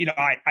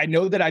I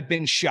know that I've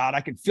been shot.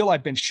 I can feel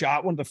I've been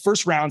shot. One of the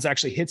first rounds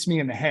actually hits me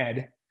in the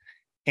head.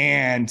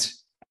 And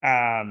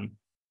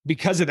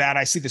because of that,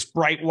 I see this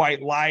bright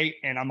white light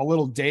and I'm a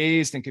little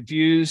dazed and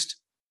confused.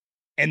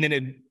 And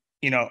then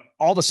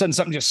all of a sudden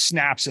something just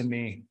snaps in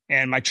me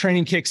and my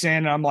training kicks in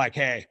and I'm like,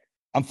 hey,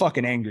 I'm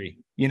fucking angry.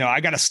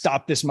 I got to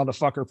stop this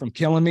motherfucker from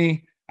killing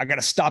me. I got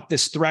to stop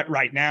this threat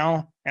right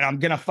now. And I'm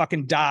going to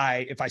fucking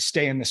die if I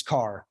stay in this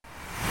car.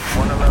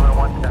 111,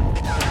 110.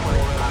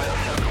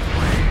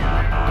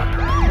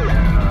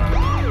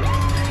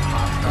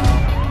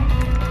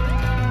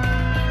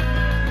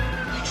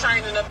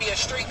 Training to be a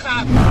street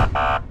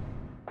cop.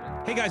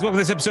 Hey guys, welcome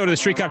to this episode of the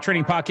Street Cop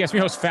Training Podcast. I'm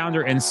your host,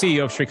 founder, and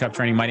CEO of Street Cop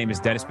Training. My name is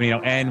Dennis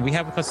Benito, and we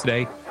have with us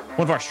today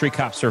one of our Street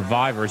Cop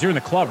survivors. You're in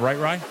the club, right,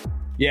 Ryan?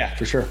 Yeah,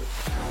 for sure.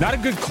 Not a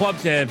good club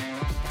to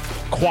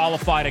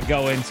qualify to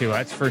go into,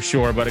 that's for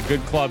sure, but a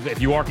good club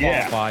if you are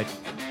qualified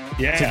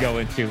to go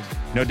into,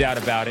 no doubt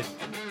about it.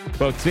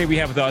 But today we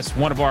have with us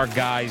one of our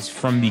guys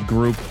from the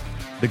group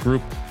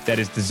that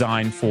is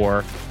designed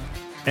for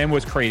and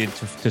was created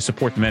to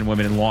support the men and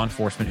women in law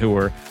enforcement who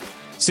were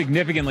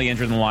significantly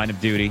injured in the line of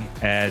duty,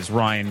 as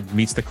Ryan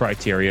meets the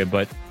criteria.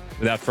 But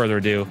without further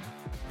ado,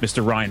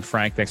 Mr. Ryan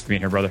Frank, thanks for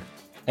being here, brother.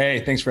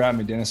 Hey, thanks for having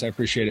me, Dennis. I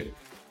appreciate it.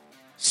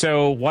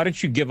 So why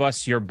don't you give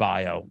us your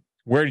bio?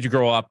 Where did you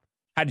grow up?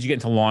 How did you get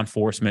into law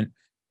enforcement?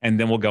 And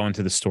then we'll go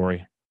into the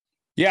story.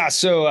 Yeah,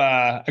 so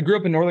I grew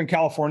up in Northern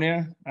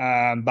California,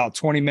 about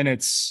 20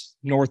 minutes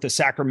north of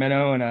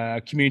Sacramento in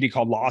a community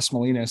called Los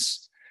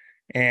Molinas.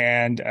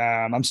 And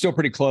I'm still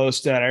pretty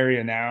close to that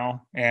area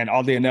now. And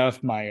oddly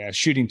enough, my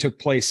shooting took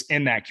place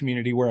in that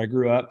community where I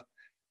grew up.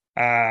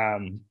 I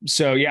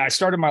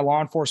started my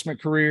law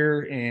enforcement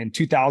career in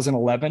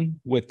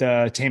 2011 with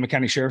the Tehama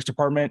County Sheriff's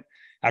Department.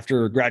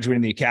 After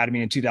graduating the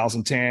academy in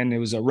 2010, it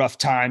was a rough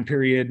time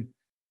period,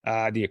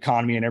 the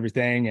economy and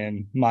everything.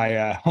 And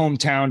my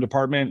hometown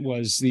department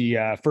was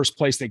the first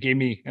place that gave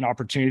me an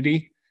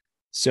opportunity.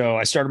 So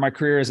I started my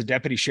career as a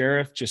deputy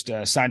sheriff, just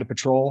assigned to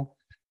patrol.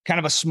 Kind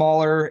of a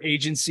smaller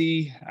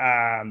agency,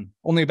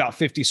 only about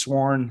 50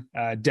 sworn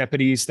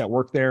deputies that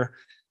work there.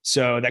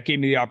 So that gave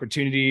me the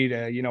opportunity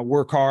to,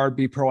 work hard,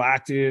 be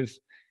proactive,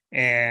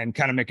 and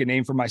kind of make a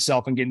name for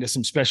myself and get into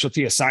some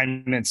specialty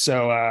assignments.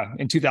 So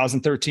in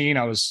 2013,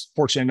 I was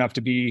fortunate enough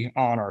to be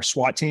on our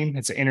SWAT team.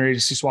 It's an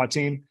interagency SWAT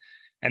team.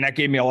 And that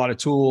gave me a lot of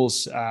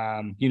tools,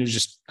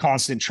 just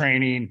constant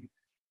training,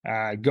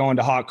 going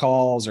to hot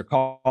calls or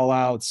call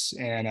outs,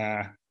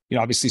 and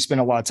obviously spend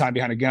a lot of time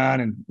behind a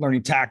gun and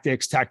learning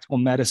tactics, tactical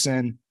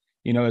medicine,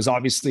 is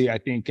obviously, I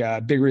think,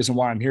 a big reason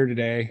why I'm here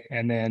today.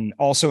 And then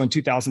also in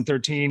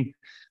 2013,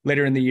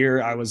 later in the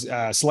year, I was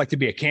selected to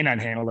be a canine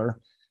handler.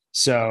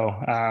 So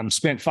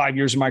spent 5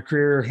 years of my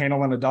career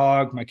handling a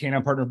dog, my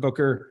canine partner,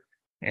 Booker.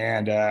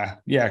 And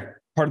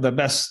part of the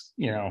best,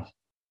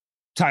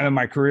 time in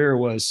my career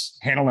was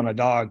handling a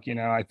dog.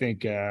 I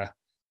think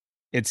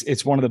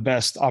it's one of the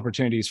best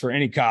opportunities for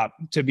any cop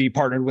to be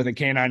partnered with a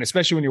canine,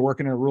 especially when you're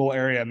working in a rural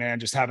area, man,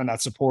 just having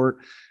that support.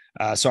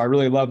 So I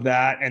really love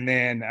that. And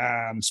then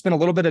spent a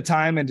little bit of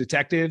time in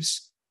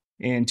detectives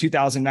in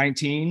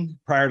 2019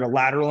 prior to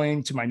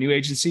lateraling to my new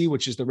agency,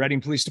 which is the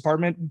Reading Police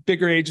Department.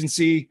 Bigger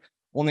agency,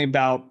 only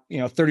about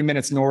 30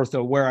 minutes north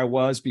of where I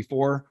was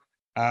before.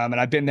 And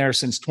I've been there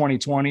since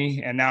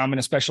 2020. And now I'm in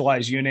a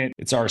specialized unit.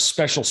 It's our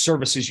special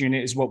services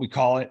unit is what we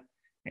call it.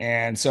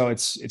 And so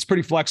it's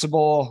pretty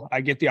flexible.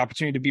 I get the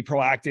opportunity to be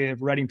proactive.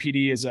 Reading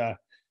PD is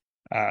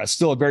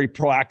still a very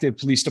proactive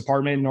police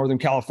department in Northern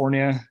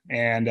California.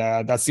 And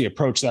that's the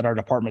approach that our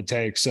department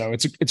takes. So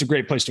it's a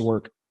great place to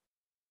work.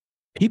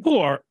 People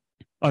are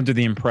under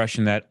the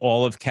impression that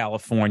all of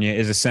California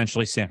is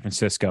essentially San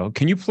Francisco.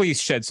 Can you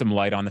please shed some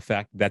light on the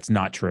fact that that's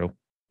not true?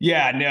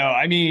 Yeah, no,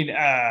 I mean,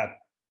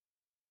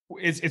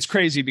 it's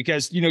crazy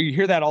because, you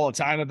hear that all the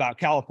time about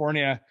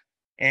California.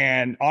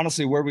 And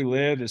honestly, where we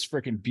live is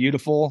freaking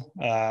beautiful.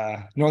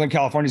 Northern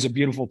California is a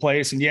beautiful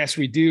place. And yes,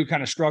 we do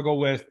kind of struggle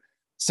with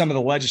some of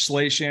the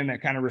legislation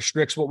that kind of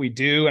restricts what we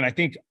do. And I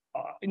think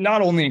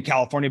not only in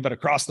California, but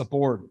across the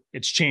board,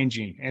 it's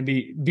changing. And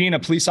being a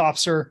police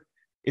officer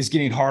is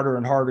getting harder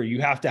and harder.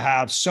 You have to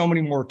have so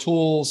many more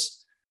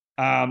tools.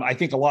 I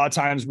think a lot of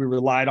times we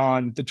relied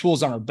on the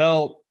tools on our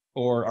belt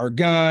or our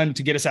gun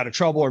to get us out of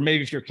trouble. Or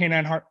maybe if you're a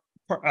canine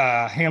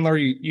handler,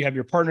 you have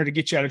your partner to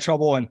get you out of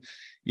trouble. And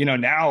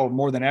now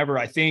more than ever,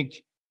 I think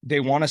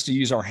they want us to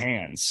use our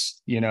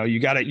hands. You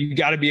got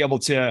to be able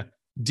to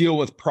deal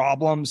with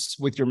problems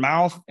with your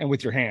mouth and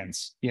with your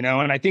hands,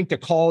 and I think the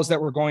calls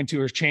that we're going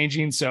to are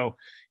changing. So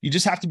you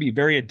just have to be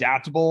very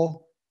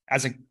adaptable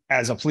as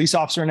a police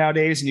officer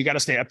nowadays. And you got to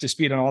stay up to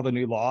speed on all the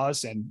new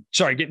laws. And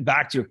sorry, getting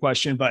back to your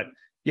question, but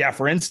yeah,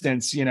 for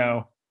instance,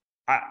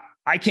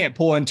 I can't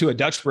pull into a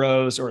Dutch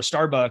Bros or a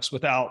Starbucks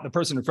without the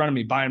person in front of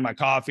me buying my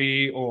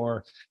coffee,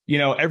 or,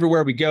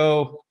 everywhere we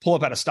go, pull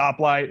up at a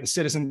stoplight, the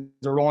citizens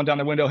are rolling down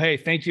the window. Hey,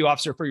 thank you,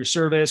 officer, for your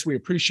service. We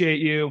appreciate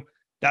you.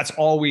 That's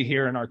all we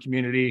hear in our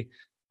community.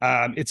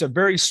 It's a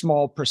very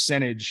small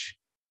percentage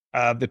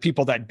of the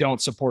people that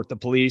don't support the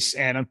police.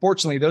 And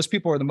unfortunately, those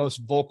people are the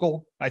most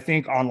vocal, I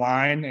think,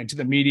 online and to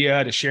the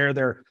media to share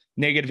their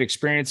negative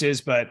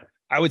experiences. But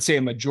I would say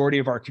a majority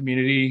of our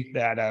community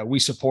that we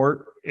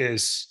support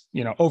is,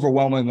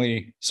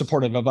 overwhelmingly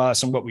supportive of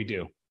us and what we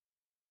do.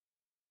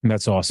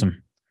 That's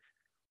awesome.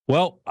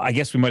 Well, I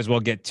guess we might as well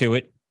get to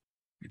it.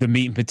 The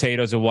meat and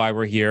potatoes of why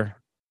we're here.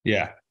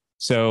 Yeah.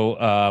 So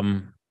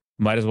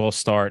might as well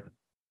start.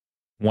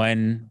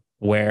 When,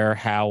 where,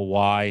 how,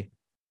 why?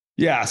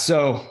 Yeah.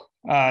 So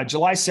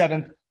July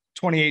 7th,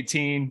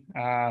 2018,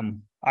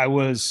 I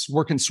was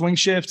working swing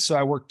shift. So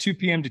I worked 2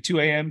 p.m. to 2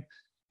 a.m.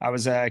 I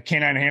was a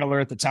canine handler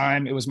at the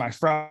time. It was my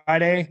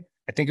Friday.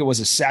 I think it was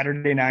a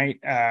Saturday night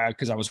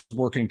because I was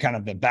working kind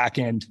of the back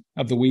end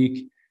of the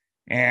week.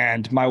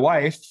 And my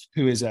wife,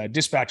 who is a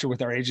dispatcher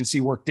with our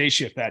agency, worked day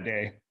shift that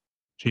day.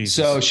 Jesus.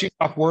 So she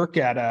got off work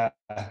at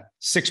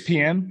 6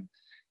 p.m.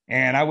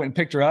 and I went and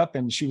picked her up,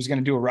 and she was going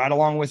to do a ride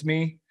along with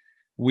me.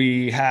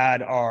 We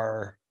had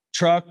our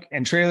truck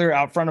and trailer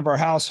out front of our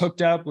house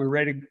hooked up. We were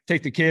ready to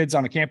take the kids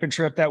on a camping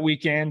trip that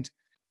weekend.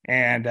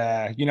 And,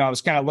 I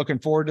was kind of looking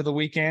forward to the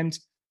weekend,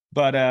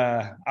 but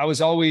I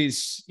was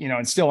always,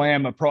 and still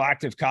am a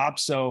proactive cop.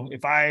 So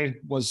if I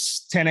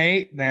was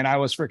 10-8, then I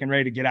was freaking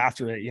ready to get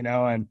after it,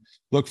 and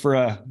look for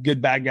a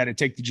good bad guy to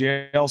take to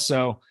jail.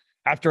 So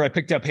after I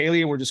picked up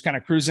Haley, we're just kind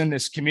of cruising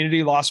this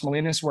community, Las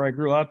Molinas, where I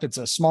grew up. It's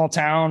a small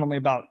town, only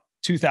about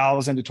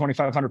 2,000 to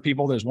 2,500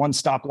 people. There's one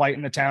stoplight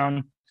in the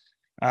town.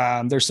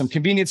 There's some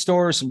convenience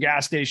stores, some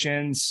gas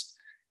stations,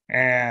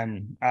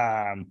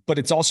 but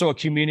it's also a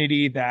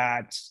community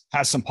that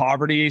has some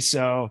poverty.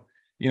 So,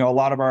 a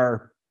lot of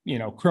our,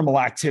 criminal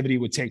activity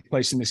would take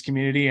place in this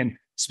community. And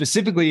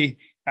specifically,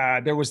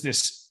 there was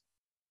this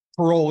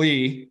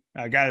parolee,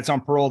 a guy that's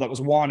on parole that was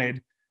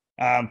wanted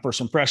for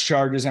some fresh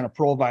charges and a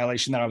parole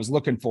violation that I was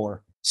looking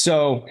for.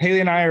 So Haley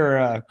and I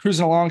are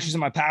cruising along. She's in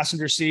my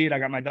passenger seat. I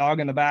got my dog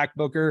in the back,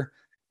 Booker,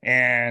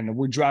 and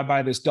we drive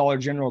by this Dollar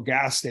General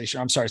gas station.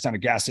 I'm sorry, it's not a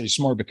gas station. It's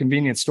more of a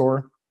convenience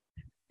store.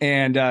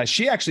 And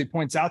she actually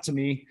points out to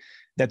me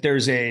that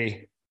there's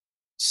a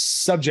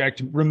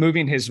subject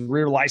removing his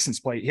rear license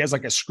plate. He has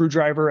like a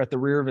screwdriver at the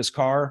rear of his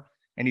car,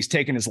 and he's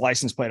taking his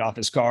license plate off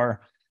his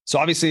car. So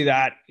obviously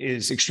that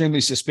is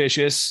extremely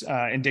suspicious,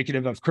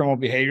 indicative of criminal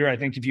behavior. I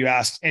think if you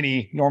asked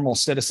any normal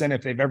citizen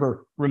if they've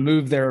ever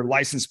removed their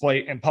license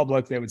plate in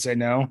public, they would say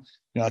no.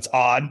 That's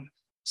odd.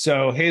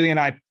 So Haley and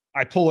I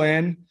pull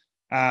in.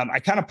 I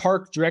kind of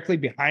park directly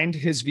behind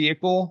his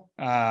vehicle,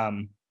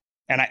 and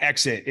I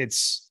exit.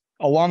 It's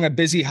along a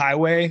busy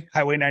highway,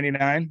 Highway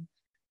 99.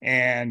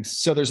 And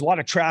so there's a lot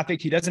of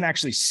traffic. He doesn't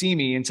actually see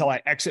me until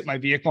I exit my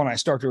vehicle and I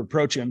start to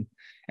approach him.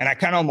 And I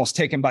kind of almost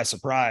take him by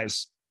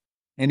surprise.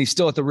 And he's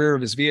still at the rear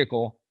of his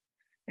vehicle.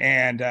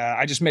 And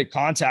I just make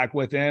contact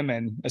with him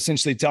and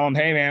essentially tell him,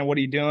 hey, man, what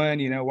are you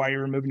doing? Why are you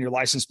removing your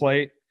license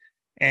plate?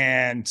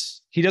 And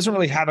he doesn't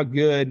really have a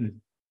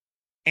good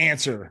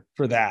answer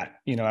for that,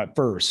 at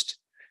first.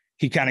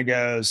 He kind of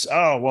goes,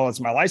 oh, well, it's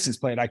my license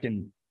plate. I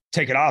can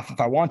take it off if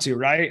I want to,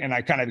 right? And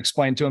I kind of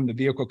explained to him the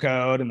vehicle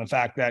code and the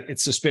fact that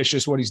it's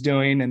suspicious what he's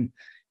doing. And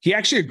he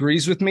actually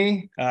agrees with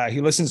me.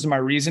 He listens to my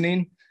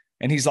reasoning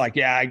and he's like,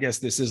 yeah, I guess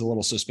this is a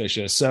little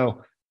suspicious.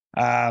 So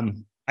I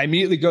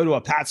immediately go to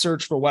a pat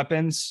search for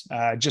weapons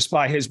just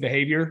by his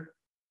behavior.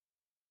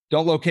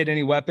 Don't locate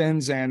any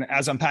weapons. And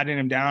as I'm patting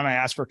him down, I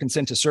ask for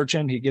consent to search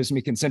him. He gives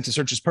me consent to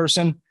search his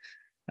person,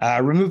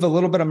 remove a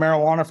little bit of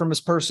marijuana from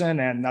his person,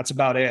 and that's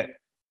about it.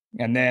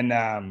 And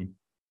then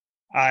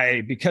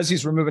because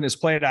he's removing his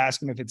plate, I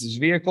ask him if it's his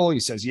vehicle. He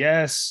says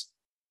yes.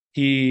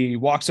 He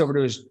walks over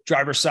to his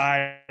driver's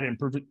side and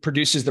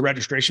produces the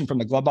registration from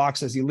the glove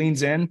box. As he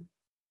leans in,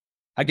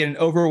 I get an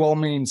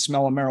overwhelming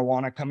smell of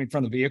marijuana coming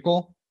from the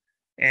vehicle.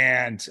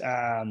 And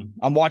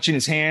I'm watching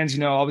his hands.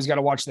 Always got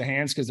to watch the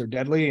hands because they're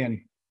deadly.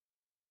 And,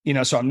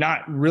 so I'm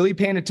not really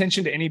paying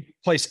attention to any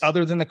place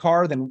other than the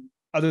car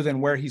other than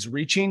where he's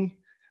reaching.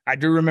 I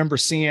do remember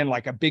seeing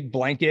like a big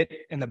blanket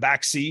in the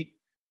back seat,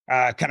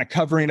 kind of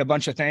covering a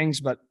bunch of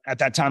things, but at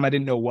that time I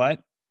didn't know what.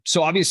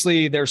 So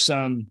obviously there's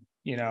some,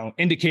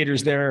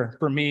 indicators there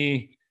for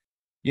me,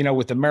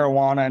 with the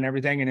marijuana and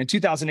everything. And in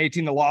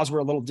 2018, the laws were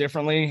a little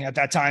differently. At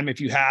that time,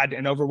 if you had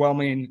an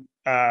overwhelming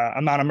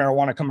amount of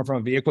marijuana coming from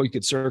a vehicle, you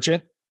could search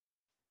it.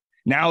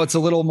 Now it's a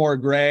little more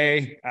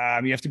gray.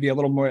 You have to be a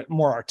little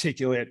more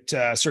articulate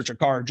to search a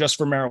car just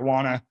for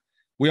marijuana.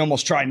 We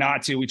almost try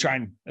not to. We try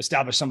and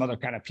establish some other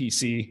kind of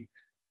PC.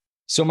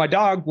 So my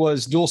dog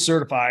was dual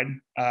certified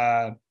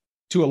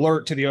to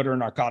alert to the odor of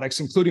narcotics,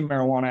 including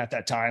marijuana at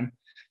that time.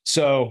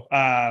 So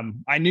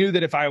I knew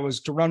that if I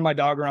was to run my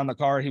dog around the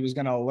car, he was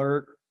going to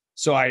alert.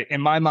 So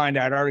in my mind,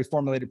 I had already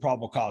formulated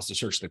probable cause to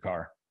search the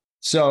car.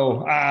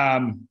 So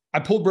I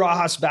pulled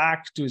Barajas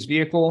back to his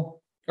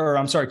vehicle,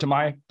 to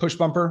my push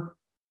bumper.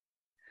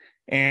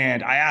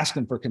 And I asked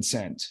him for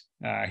consent.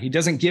 He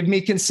doesn't give me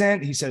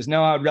consent. He says,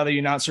 no, I'd rather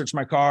you not search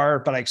my car.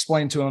 But I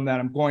explained to him that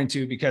I'm going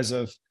to because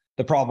of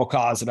the probable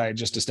cause that I had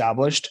just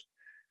established.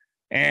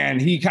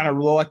 And he kind of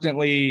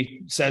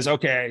reluctantly says,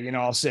 okay,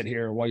 I'll sit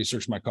here while you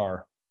search my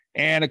car.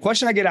 And a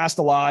question I get asked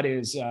a lot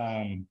is,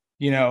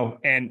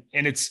 and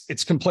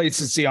it's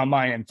complacency on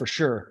my end for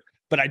sure,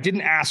 but I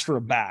didn't ask for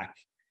a back.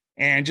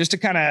 And just to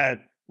kind of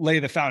lay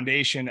the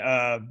foundation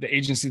of the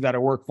agency that I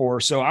work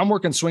for. So I'm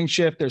working swing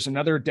shift. There's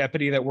another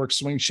deputy that works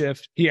swing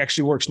shift. He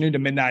actually works noon to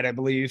midnight, I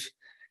believe.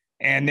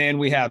 And then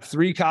we have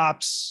 3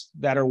 cops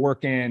that are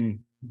working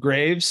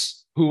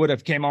graves who would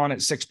have came on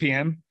at 6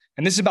 p.m.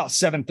 And this is about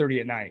 7:30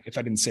 at night, if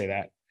I didn't say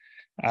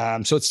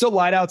that. So it's still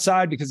light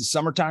outside because it's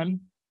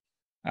summertime.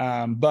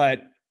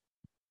 But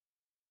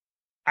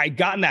I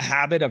got in the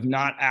habit of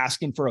not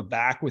asking for a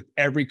back with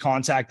every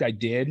contact I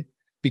did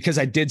because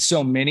I did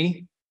so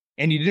many.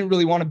 And you didn't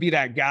really want to be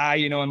that guy,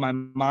 in my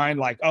mind,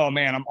 like, oh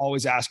man, I'm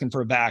always asking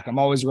for a back. I'm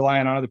always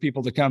relying on other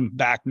people to come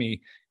back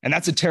me. And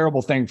that's a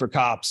terrible thing for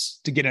cops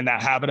to get in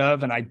that habit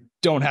of. And I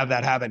don't have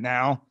that habit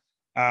now.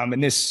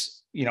 And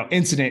this,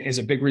 incident is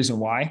a big reason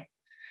why.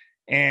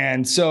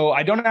 And so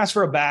I don't ask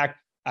for a back.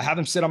 I have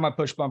him sit on my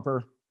push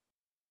bumper,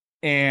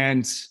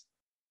 and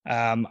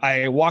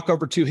I walk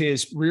over to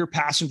his rear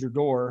passenger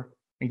door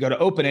and go to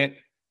open it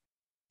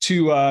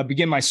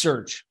begin my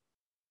search.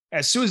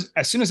 As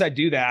soon as I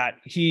do that,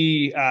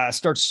 he I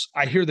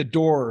hear the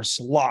doors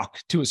lock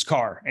to his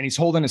car, and he's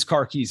holding his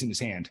car keys in his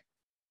hand.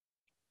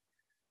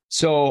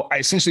 So I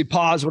essentially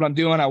pause what I'm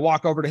doing. I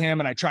walk over to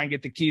him and I try and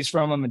get the keys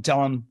from him and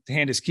tell him to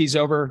hand his keys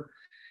over.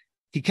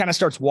 He kind of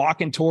starts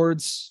walking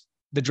towards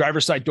the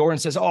driver's side door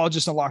and says, "Oh, I'll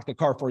just unlock the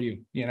car for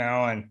you,"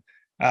 and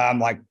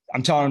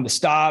I'm telling him to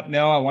stop.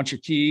 No, I want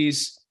your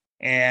keys.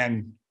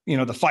 And,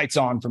 the fight's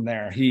on from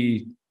there.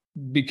 He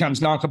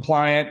becomes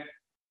non-compliant.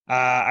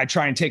 I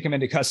try and take him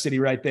into custody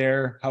right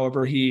there.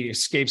 However, he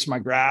escapes my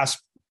grasp.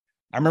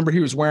 I remember he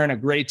was wearing a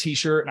gray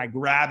t-shirt, and I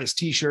grab his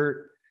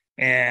t-shirt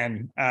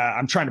and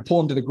I'm trying to pull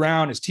him to the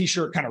ground. His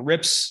t-shirt kind of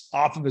rips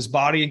off of his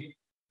body,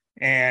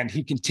 and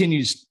he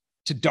continues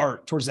to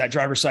dart towards that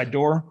driver's side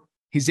door.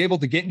 He's able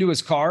to get into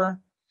his car,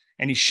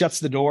 and he shuts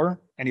the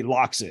door and he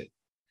locks it.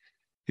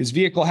 His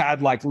vehicle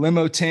had like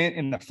limo tint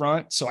in the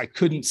front, so I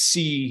couldn't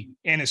see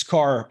in his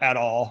car at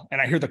all.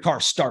 And I hear the car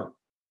start.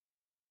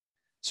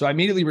 So I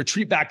immediately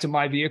retreat back to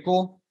my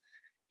vehicle.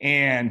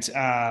 And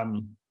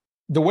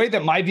the way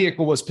that my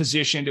vehicle was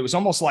positioned, it was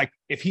almost like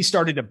if he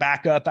started to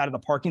back up out of the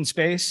parking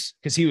space,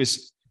 because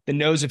the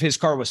nose of his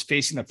car was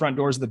facing the front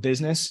doors of the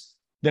business,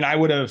 then I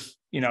would have,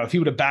 if he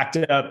would have backed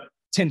it up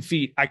 10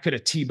 feet, I could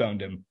have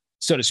T-boned him,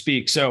 so to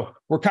speak. So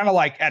we're kind of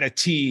like at a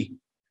T,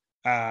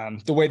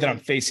 the way that I'm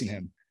facing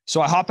him.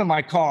 So I hop in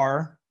my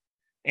car,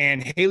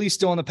 and Haley's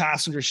still in the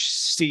passenger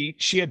seat.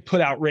 She had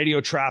put out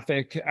radio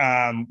traffic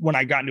when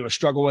I got into a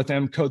struggle with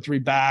him. Code 3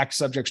 back,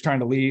 subject's trying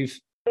to leave.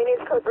 We need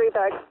code 3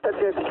 back,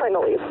 subject's trying to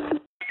leave.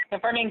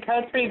 Confirming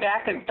code 3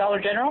 back at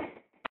Dollar General.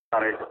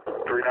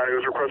 390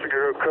 was requesting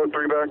code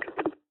 3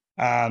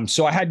 back.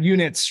 So I had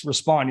units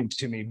responding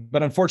to me,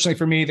 but unfortunately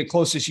for me, the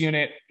closest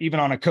unit, even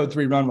on a code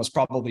 3 run, was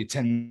probably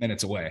 10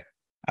 minutes away.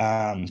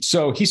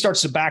 So he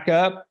starts to back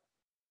up,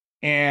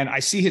 and I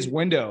see his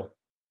window,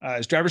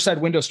 his driver's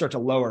side window start to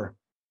lower.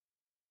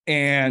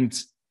 And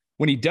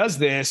when he does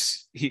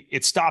this,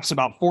 it stops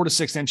about 4 to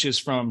 6 inches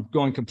from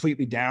going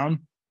completely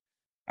down.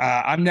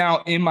 I'm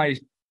now in my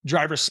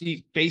driver's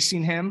seat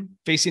facing him,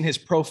 facing his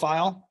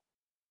profile.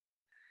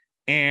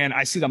 And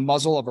I see the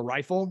muzzle of a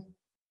rifle,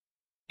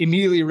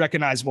 immediately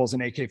recognizable as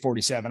an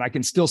AK-47. I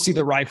can still see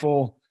the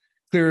rifle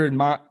clear in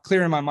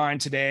my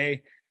mind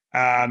today.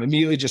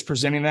 Immediately just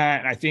presenting that.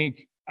 And I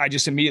think I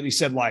just immediately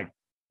said like,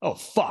 oh,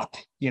 fuck,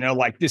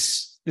 like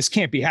this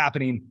can't be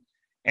happening.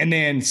 And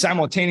then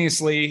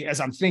simultaneously, as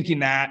I'm thinking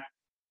that,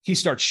 he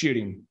starts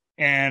shooting,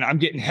 and I'm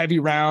getting heavy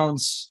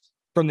rounds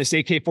from this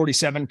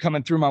AK-47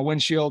 coming through my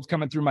windshield,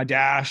 coming through my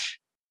dash.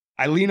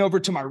 I lean over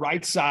to my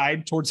right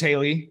side towards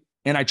Haley,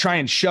 and I try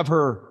and shove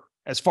her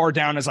as far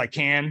down as I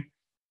can.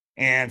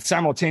 And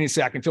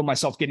simultaneously, I can feel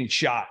myself getting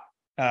shot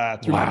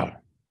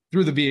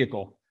through the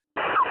vehicle.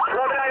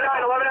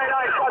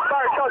 1199,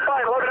 shots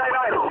fired,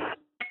 1199.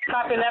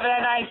 Copy,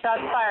 1199,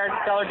 shots fired,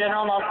 Dollar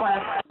General,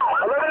 Northwest.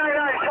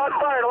 1199, shots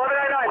fired,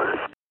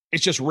 1199.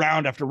 It's just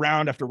round after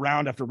round after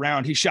round after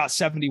round. He shot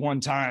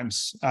 71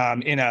 times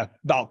in a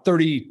about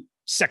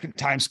 30-second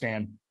time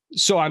span.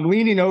 So I'm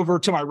leaning over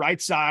to my right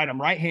side.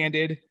 I'm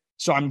right-handed.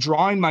 So I'm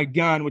drawing my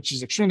gun, which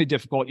is extremely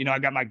difficult. I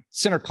got my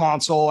center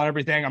console and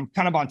everything. I'm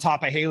kind of on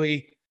top of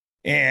Haley,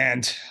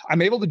 and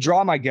I'm able to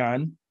draw my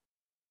gun.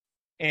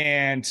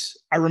 And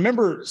I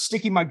remember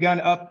sticking my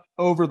gun up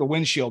over the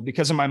windshield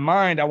because in my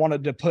mind, I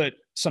wanted to put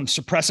some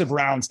suppressive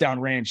rounds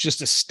downrange just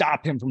to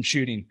stop him from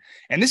shooting.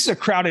 And this is a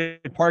crowded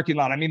parking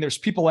lot. I mean, there's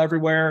people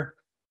everywhere,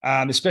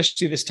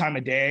 especially this time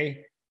of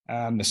day,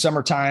 the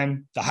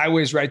summertime, the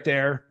highway's right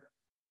there.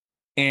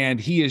 And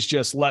he is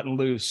just letting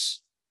loose.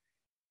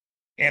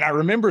 And I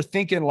remember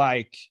thinking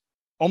like,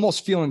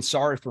 almost feeling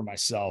sorry for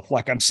myself.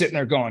 Like I'm sitting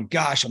there going,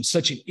 gosh, I'm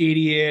such an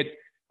idiot.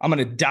 I'm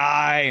going to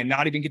die and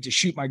not even get to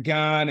shoot my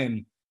gun.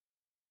 And,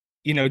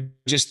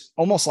 just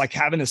almost like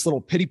having this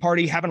little pity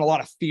party, having a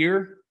lot of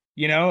fear.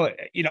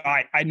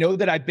 I know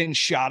that I've been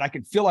shot. I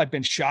can feel I've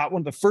been shot.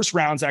 One of the first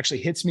rounds actually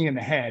hits me in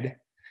the head.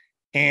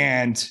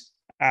 And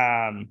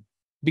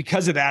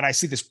because of that, I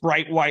see this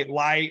bright white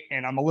light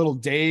and I'm a little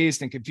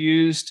dazed and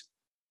confused.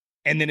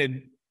 And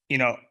then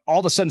all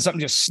of a sudden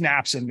something just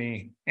snaps in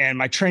me and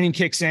my training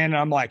kicks in and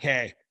I'm like,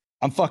 hey,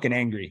 I'm fucking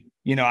angry.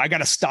 I got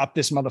to stop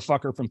this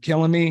motherfucker from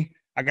killing me.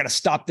 I got to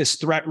stop this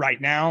threat right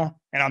now.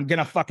 And I'm going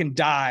to fucking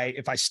die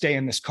if I stay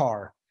in this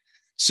car.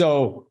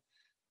 So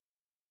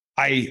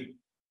I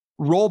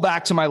roll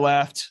back to my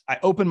left. I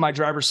open my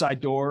driver's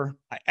side door.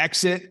 I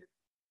exit.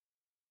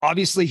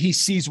 Obviously he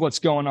sees what's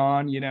going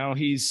on.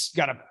 He's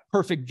got a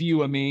perfect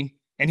view of me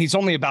and he's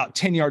only about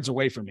 10 yards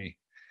away from me.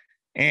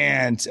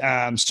 And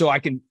so I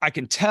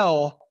can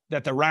tell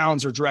that the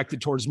rounds are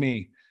directed towards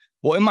me.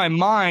 Well, in my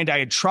mind, I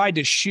had tried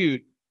to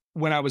shoot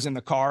when I was in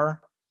the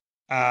car.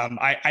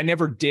 I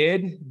never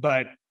did,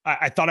 but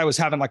I thought I was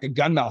having like a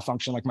gun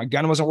malfunction, like my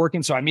gun wasn't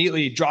working. So I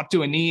immediately dropped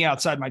to a knee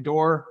outside my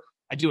door.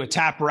 I do a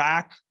tap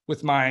rack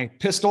with my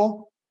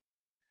pistol.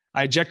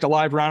 I eject a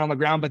live round on the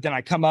ground, but then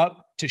I come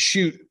up to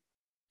shoot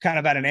kind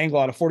of at an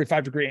angle, at a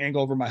 45-degree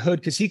angle over my hood,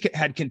 because he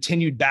had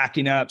continued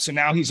backing up. So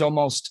now he's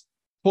almost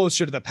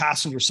closer to the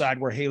passenger side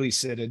where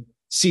Haley's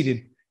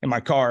seated in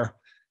my car.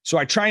 So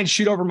I try and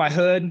shoot over my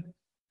hood.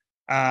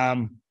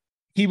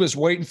 He was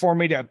waiting for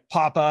me to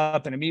pop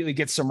up and immediately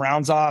get some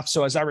rounds off.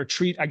 So as I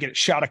retreat, I get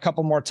shot a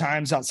couple more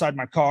times outside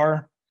my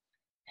car.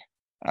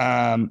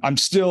 I'm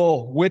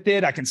still with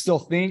it. I can still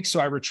think. So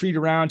I retreat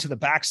around to the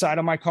backside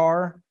of my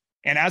car.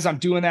 And as I'm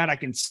doing that, I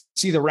can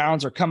see the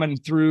rounds are coming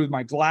through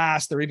my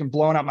glass. They're even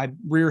blowing out my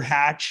rear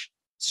hatch.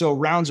 So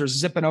rounds are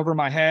zipping over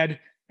my head.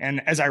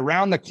 And as I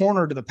round the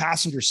corner to the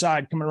passenger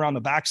side, coming around the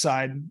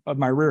backside of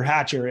my rear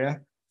hatch area,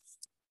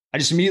 I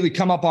just immediately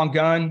come up on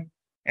gun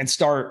and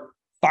start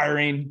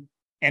firing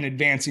and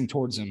advancing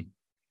towards him.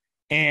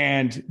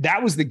 And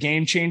that was the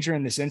game changer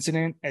in this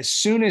incident. As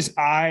soon as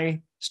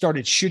I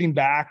started shooting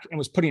back and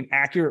was putting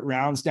accurate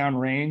rounds down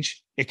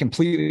range, it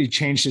completely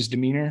changed his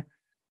demeanor.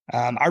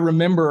 I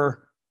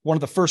remember one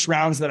of the first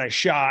rounds that I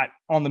shot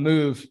on the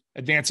move,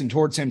 advancing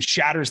towards him,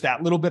 shatters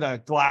that little bit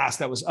of glass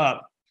that was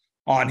up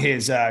on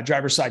his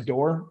driver's side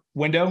door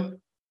window.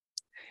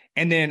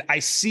 And then I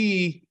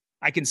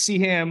can see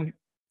him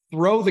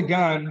throw the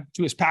gun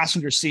to his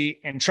passenger seat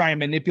and try and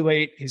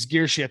manipulate his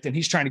gear shift. And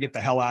he's trying to get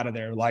the hell out of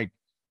there. Like,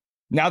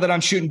 now that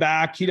I'm shooting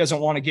back, he doesn't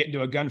want to get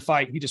into a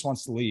gunfight. He just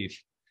wants to leave.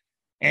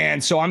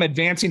 And so I'm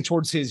advancing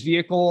towards his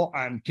vehicle.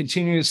 I'm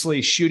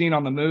continuously shooting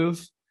on the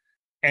move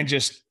and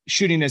just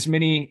shooting as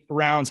many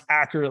rounds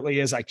accurately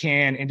as I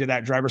can into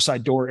that driver's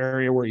side door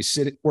area where he's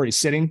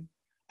sitting.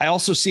 I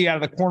also see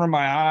out of the corner of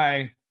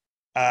my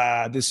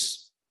eye,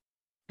 this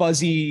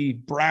fuzzy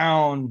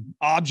brown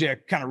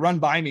object kind of run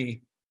by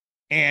me.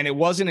 And it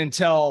wasn't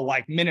until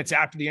like minutes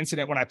after the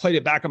incident, when I played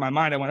it back in my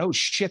mind, I went, oh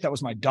shit, that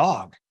was my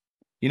dog.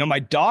 My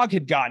dog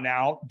had gotten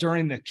out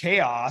during the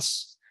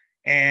chaos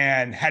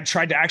and had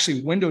tried to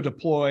actually window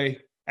deploy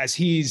as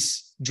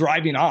he's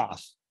driving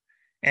off.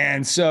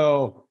 And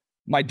so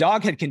my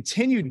dog had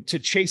continued to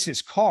chase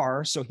his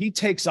car. So he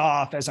takes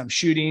off as I'm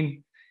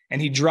shooting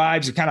and he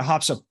drives, he kind of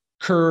hops a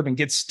curb and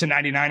gets to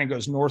 99 and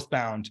goes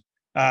northbound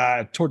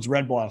towards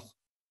Red Bluff,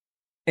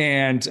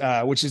 and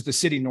which is the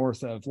city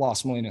north of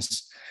Las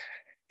Molinas.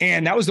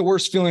 And that was the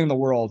worst feeling in the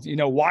world,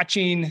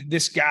 watching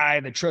this guy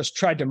that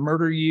tried to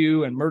murder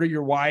you and murder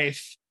your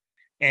wife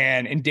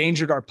and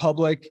endangered our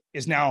public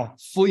is now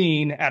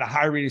fleeing at a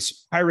high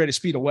rate of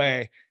speed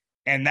away.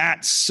 And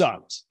that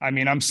sucked. I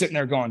mean, I'm sitting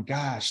there going,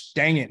 gosh,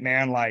 dang it,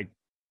 man. Like,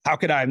 how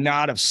could I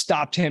not have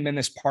stopped him in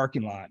this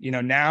parking lot?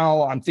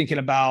 Now I'm thinking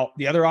about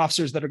the other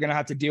officers that are going to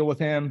have to deal with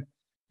him,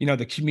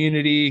 the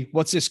community.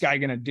 What's this guy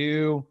going to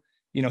do?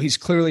 He's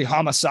clearly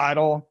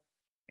homicidal.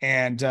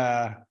 And,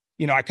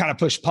 I kind of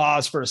pushed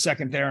pause for a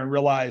second there and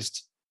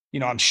realized,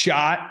 I'm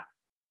shot.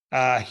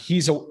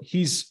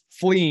 He's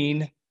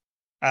fleeing.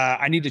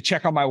 I need to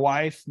check on my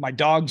wife. My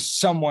dog's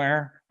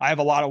somewhere. I have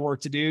a lot of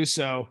work to do.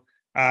 So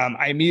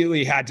I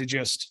immediately had to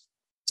just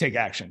take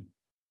action.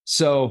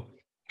 So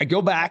I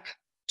go back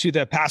to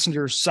the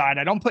passenger side.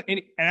 I don't put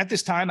any, and at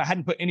this time I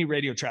hadn't put any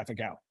radio traffic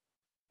out.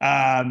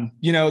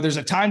 There's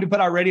a time to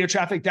put out radio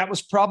traffic. That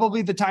was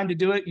probably the time to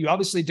do it. You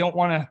obviously don't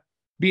want to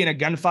be in a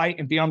gunfight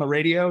and be on the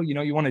radio.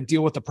 You want to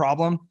deal with the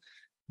problem.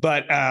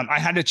 But I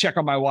had to check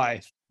on my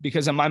wife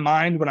because in my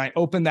mind, when I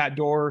opened that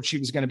door, she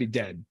was going to be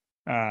dead.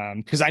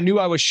 Because I knew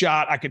I was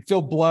shot. I could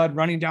feel blood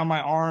running down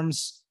my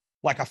arms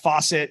like a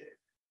faucet.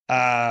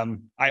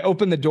 I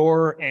opened the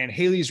door and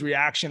Haley's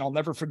reaction, I'll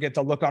never forget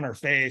the look on her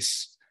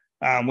face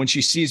when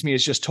she sees me,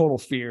 is just total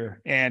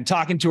fear. And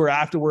talking to her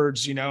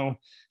afterwards,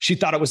 she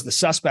thought it was the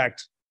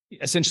suspect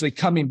essentially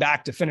coming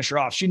back to finish her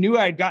off. She knew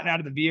I had gotten out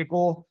of the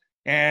vehicle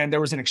and there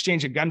was an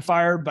exchange of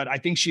gunfire, but I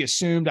think she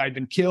assumed I'd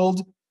been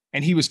killed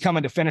and he was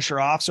coming to finish her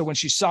off. So when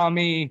she saw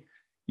me,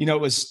 it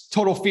was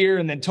total fear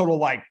and then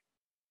total, I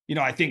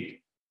think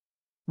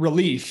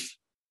relief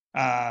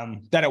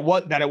that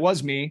it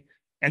was me.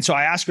 And so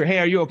I asked her, hey,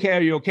 are you okay?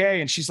 Are you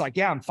okay? And she's like,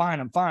 yeah, I'm fine.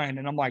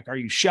 And I'm like, are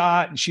you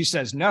shot? And she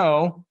says,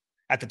 no.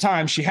 At the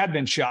time she had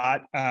been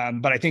shot.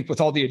 But I think with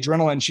all the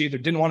adrenaline, she either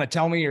didn't want to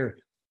tell me or,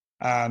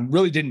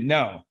 really didn't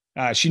know.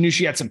 She knew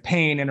she had some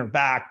pain in her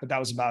back, but that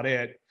was about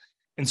it.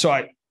 And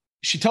so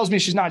she tells me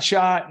she's not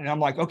shot. And I'm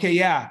like, okay,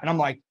 yeah. And I'm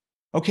like,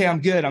 okay, I'm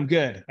good.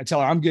 I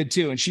tell her I'm good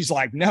too. And she's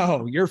like,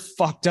 no, you're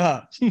fucked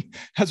up.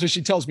 That's what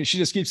she tells me. She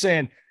just keeps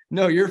saying,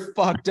 no, you're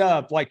fucked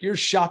up. Like, you're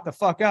shot the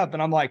fuck up.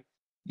 And I'm like,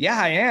 yeah,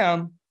 I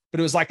am. But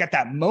it was like at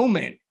that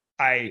moment,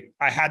 I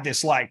had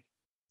this like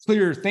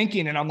clear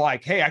thinking, and I'm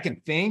like, hey, I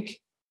can think,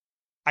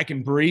 I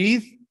can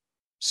breathe.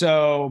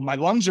 So my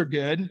lungs are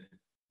good.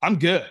 I'm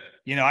good.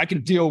 I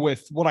can deal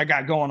with what I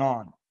got going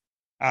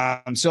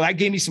on. So that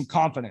gave me some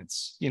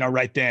confidence,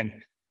 right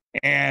then.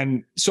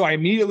 And so I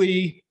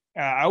immediately,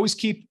 I always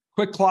keep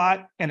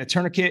QuikClot and a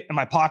tourniquet in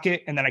my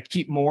pocket. And then I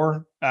keep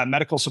more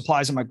medical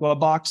supplies in my glove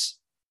box.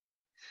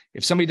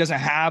 If somebody doesn't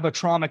have a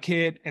trauma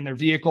kit in their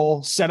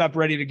vehicle set up,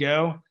 ready to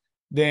go,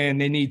 then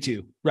they need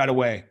to right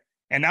away.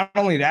 And not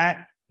only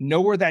that,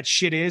 know where that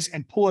shit is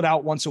and pull it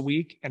out once a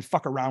week and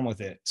fuck around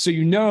with it. So,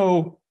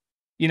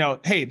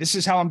 hey, this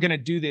is how I'm going to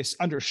do this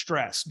under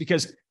stress.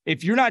 Because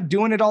if you're not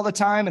doing it all the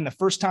time, and the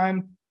first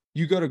time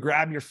you go to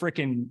grab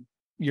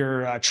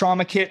your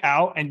trauma kit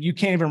out and you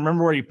can't even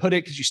remember where you put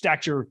it because you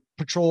stacked your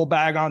patrol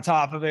bag on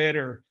top of it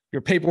or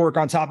your paperwork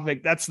on top of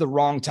it, that's the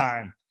wrong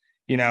time,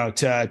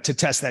 to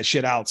test that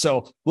shit out.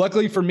 So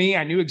luckily for me,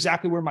 I knew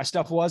exactly where my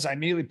stuff was. I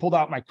immediately pulled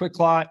out my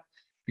QuikClot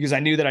because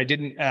I knew that I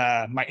didn't,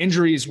 my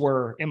injuries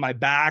were in my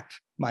back,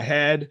 my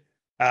head,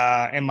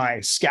 and my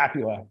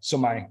scapula. So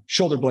my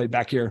shoulder blade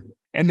back here.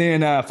 And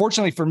then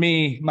fortunately for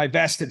me, my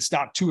vest had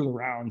stopped 2 of the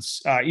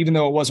rounds, even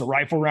though it was a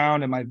rifle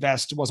round and my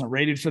vest wasn't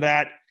rated for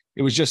that.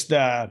 It was just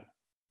the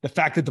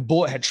fact that the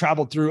bullet had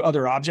traveled through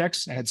other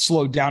objects and had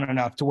slowed down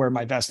enough to where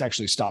my vest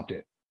actually stopped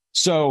it.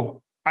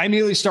 So I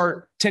immediately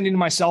start tending to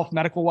myself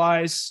medical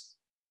wise.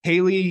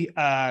 Haley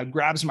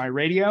grabs my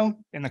radio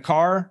in the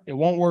car. It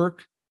won't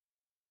work.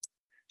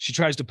 She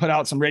tries to put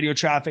out some radio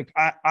traffic.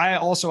 I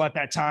also at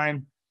that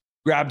time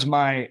grabbed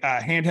my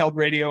handheld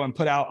radio and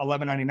put out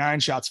 1199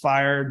 shots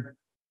fired.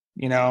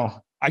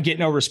 I get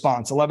no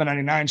response.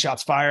 1199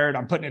 shots fired.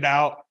 I'm putting it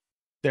out.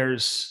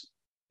 There's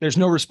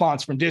no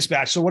response from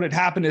dispatch. So what had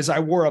happened is I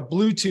wore a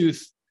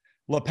Bluetooth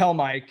lapel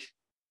mic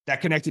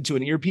that connected to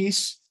an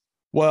earpiece.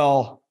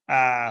 Well,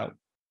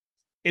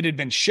 it had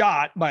been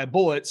shot by a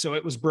bullet, so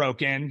it was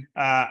broken.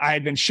 I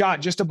had been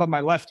shot just above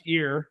my left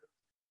ear.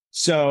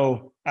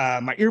 So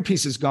my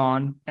earpiece is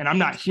gone and I'm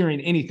not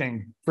hearing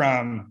anything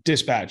from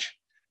dispatch.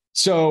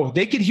 So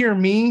they could hear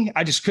me.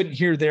 I just couldn't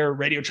hear their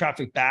radio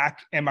traffic back.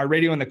 And my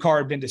radio in the car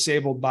had been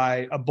disabled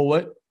by a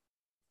bullet.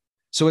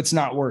 So it's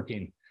not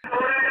working.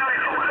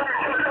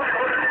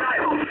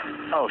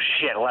 Oh,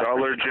 shit.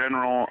 Dollar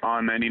General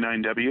on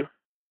 99W.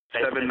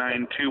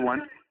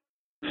 7921.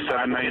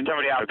 79.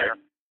 Somebody out there.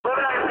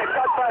 1199,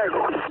 shots fired.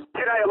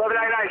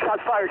 1199,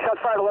 shots fired. Shots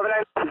fired,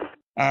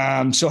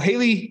 1199. So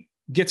Haley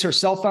gets her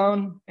cell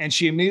phone and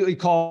she immediately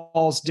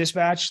calls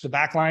dispatch, the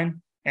back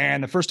line.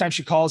 And the first time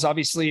she calls,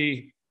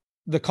 obviously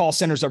the call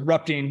center's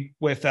erupting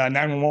with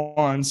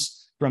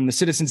 911s from the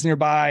citizens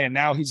nearby. And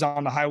now he's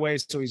on the highway,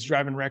 so he's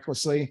driving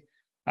recklessly.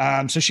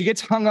 So she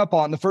gets hung up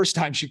on the first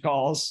time she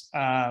calls,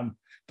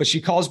 but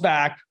she calls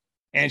back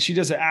and she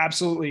does an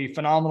absolutely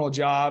phenomenal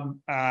job.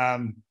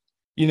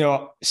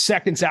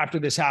 Seconds after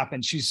this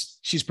happened,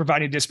 she's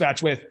providing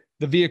dispatch with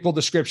the vehicle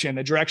description,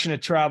 the direction of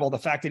travel, the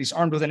fact that he's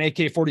armed with an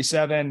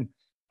AK-47.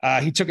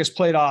 He took his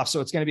plate off, so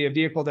it's going to be a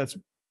vehicle that's,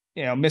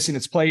 missing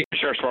its plate.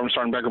 Sheriff's Department,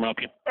 Sergeant Becker, help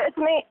you. It's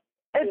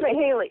me,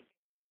 Haley.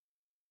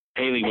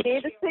 Haley, I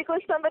need to speak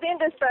with somebody in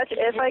dispatch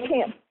if I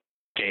can.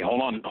 Okay,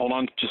 hold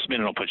on just a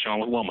minute. I'll put you on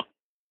with Wilma.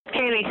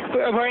 Haley,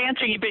 we're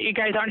answering you, but you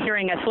guys aren't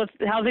hearing us.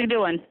 How's he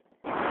doing?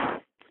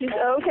 He's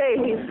okay.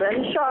 He's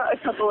been shot a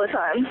couple of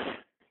times.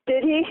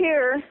 Did you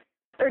hear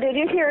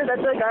that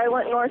the guy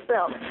went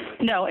northbound?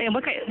 No, and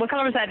what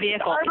color was that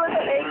vehicle? Armed with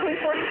an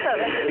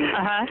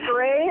AK-47. Uh-huh.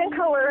 Gray in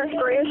color,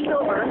 grayish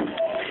silver.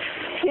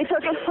 He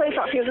took his plate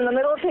off. He was in the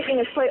middle of taking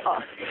his plate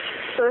off.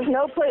 So there's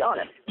no plate on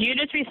it.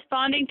 Units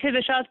responding to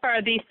the shots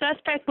fired. The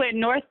suspect went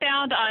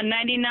northbound on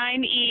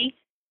 99E.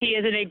 He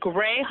is in a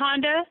gray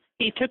Honda.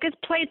 He took his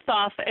plates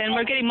off, and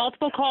we're getting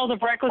multiple calls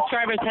of reckless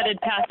drivers headed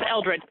past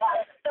Eldred.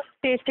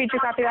 Did you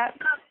copy that?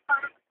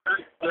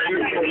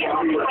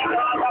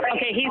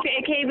 Okay, he's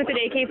AK with an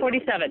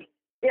AK-47.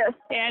 Yes.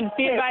 And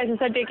be advised, the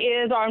subject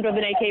is armed with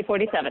an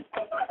AK-47.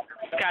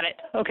 Got it.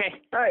 Okay.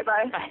 All right,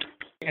 bye. Bye.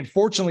 And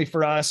fortunately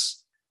for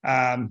us,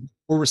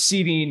 we're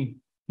receiving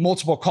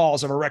multiple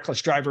calls of a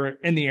reckless driver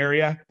in the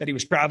area that he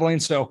was traveling.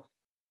 So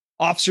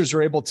officers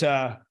were able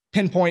to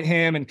pinpoint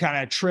him and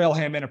kind of trail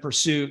him in a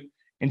pursuit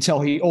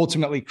until he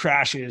ultimately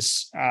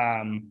crashes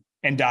and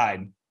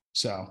died.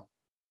 So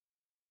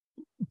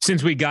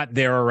since we got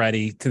there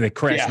already to the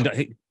crash,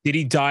 yeah. Did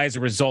he die as a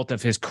result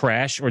of his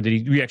crash, or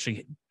did we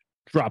actually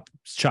drop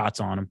shots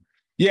on him?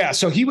 Yeah,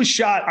 so he was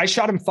shot. I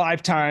shot him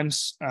 5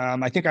 times.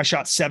 I think I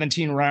shot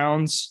 17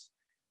 rounds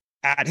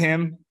at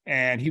him,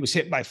 and he was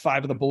hit by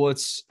 5 of the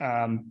bullets.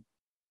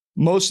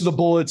 Most of the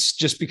bullets,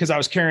 just because I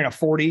was carrying a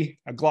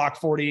Glock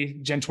 40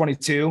 Gen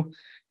 22,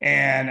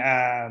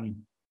 and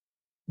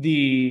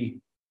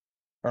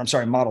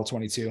Model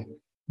 22.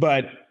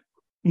 But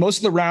most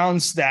of the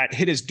rounds that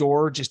hit his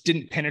door just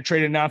didn't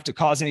penetrate enough to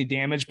cause any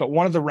damage. But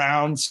one of the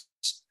rounds,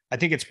 I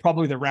think it's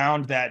probably the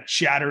round that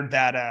shattered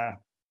that,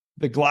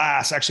 the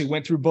glass actually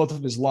went through both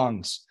of his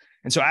lungs.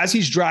 And so as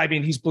he's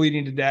driving, he's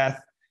bleeding to death.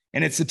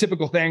 And it's the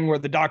typical thing where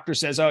the doctor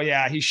says, oh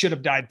yeah, he should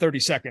have died 30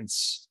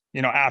 seconds,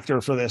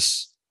 after for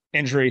this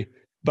injury.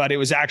 But it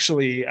was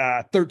actually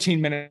 13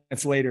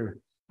 minutes later.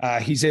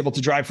 He's able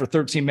to drive for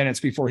 13 minutes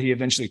before he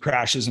eventually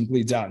crashes and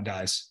bleeds out and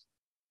dies.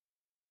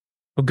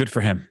 Well, good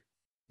for him.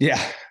 Yeah.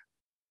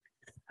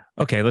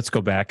 Okay, let's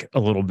go back a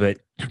little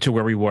bit to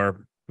where we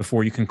were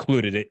before you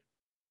concluded it.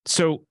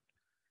 So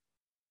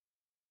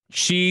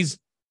she's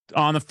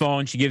on the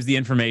phone. She gives the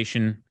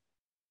information.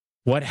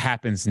 What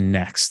happens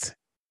next?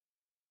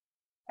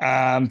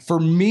 For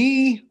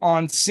me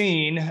on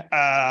scene,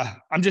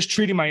 I'm just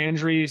treating my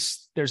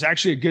injuries. There's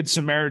actually a good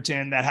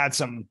Samaritan that had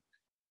some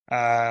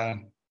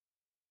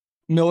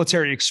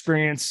military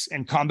experience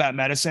in combat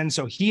medicine.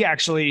 So he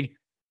actually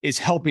is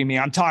helping me.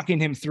 I'm talking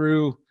him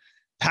through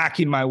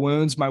packing my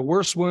wounds. My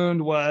worst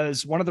wound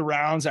was one of the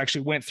rounds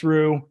actually went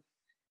through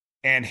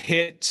and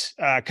hit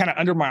kind of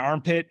under my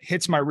armpit,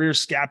 hits my rear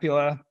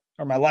scapula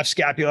or my left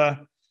scapula,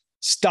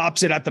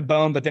 stops it at the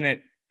bone, but then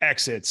it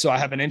exits. So I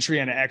have an entry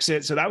and an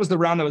exit. So that was the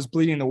round that was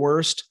bleeding the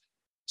worst.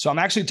 So I'm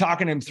actually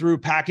talking him through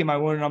packing my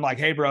wound. And I'm like,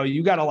 hey bro,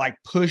 you got to like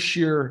push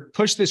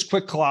this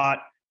quick clot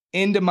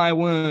into my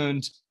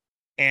wound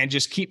and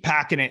just keep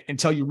packing it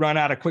until you run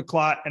out of quick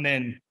clot and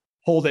then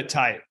hold it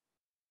tight.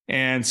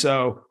 And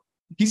so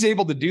he's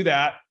able to do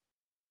that.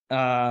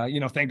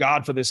 Thank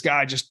God for this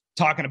guy, just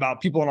talking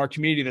about people in our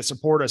community that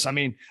support us. I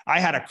mean, I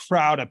had a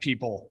crowd of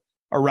people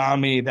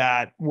around me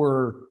that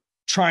were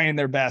trying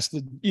their best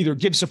to either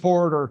give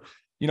support or,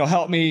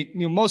 help me.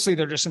 Mostly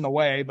they're just in the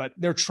way, but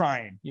they're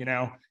trying,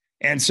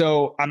 And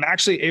so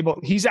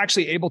he's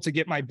actually able to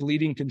get my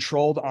bleeding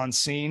controlled on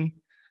scene.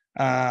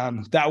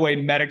 That way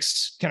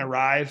medics can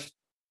arrive.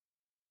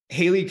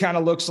 Haley kind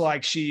of looks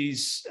like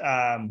she's,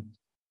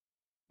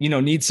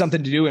 needs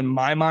something to do in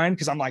my mind.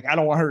 Cause I'm like, I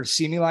don't want her to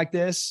see me like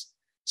this.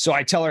 So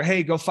I tell her,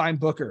 hey, go find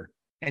Booker.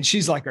 And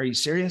she's like, are you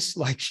serious?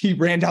 Like he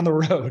ran down the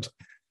road.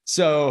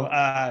 So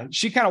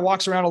she kind of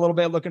walks around a little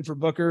bit looking for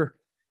Booker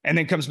and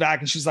then comes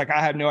back and she's like,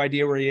 I have no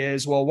idea where he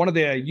is. Well, one of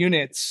the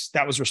units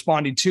that was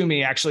responding to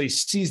me actually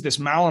sees this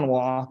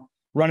Malinois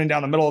running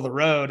down the middle of the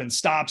road and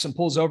stops and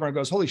pulls over and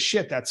goes, holy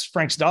shit, that's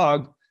Frank's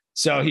dog.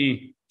 So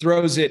he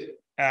throws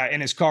it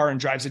in his car and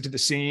drives it to the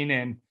scene.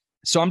 And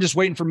so I'm just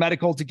waiting for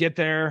medical to get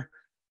there.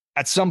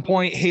 At some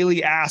point,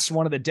 Haley asks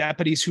one of the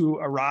deputies who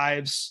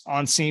arrives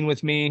on scene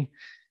with me,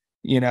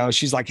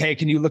 she's like, hey,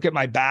 can you look at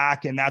my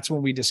back? And that's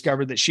when we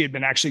discovered that she had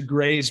been actually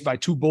grazed by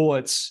 2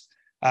 bullets.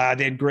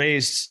 They had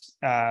grazed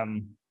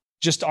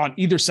just on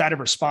either side of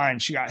her spine.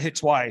 She got hit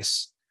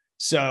twice.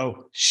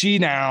 So she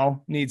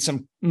now needs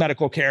some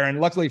medical care.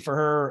 And luckily for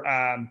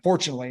her,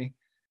 fortunately,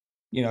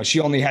 she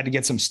only had to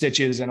get some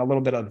stitches and a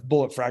little bit of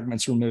bullet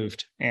fragments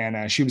removed,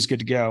 and she was good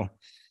to go.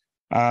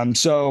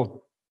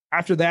 So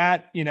after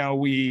that,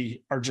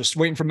 we are just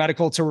waiting for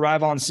medical to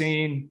arrive on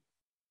scene.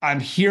 I'm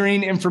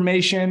hearing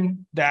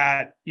information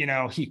that,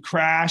 he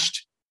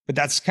crashed, but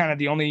that's kind of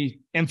the only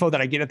info that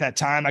I get at that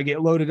time. I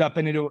get loaded up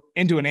into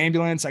an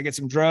ambulance. I get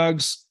some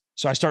drugs.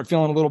 So I start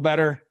feeling a little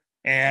better,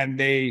 and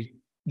they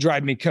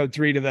drive me code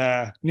 3 to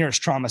the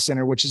nearest trauma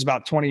center, which is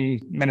about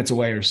 20 minutes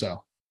away or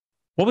so.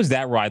 What was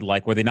that ride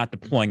like? Were they not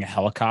deploying a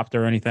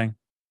helicopter or anything?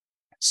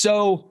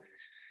 So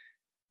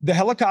the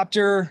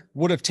helicopter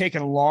would have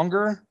taken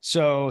longer.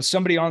 So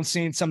somebody on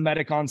scene, some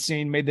medic on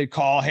scene made the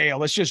call, hey,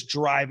 let's just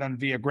drive him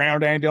via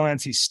ground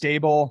ambulance. He's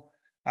stable.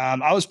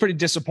 I was pretty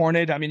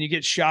disappointed. I mean, you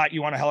get shot,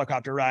 you want a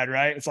helicopter ride,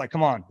 right? It's like,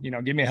 come on,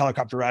 give me a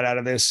helicopter ride out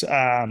of this.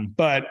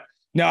 But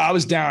no, I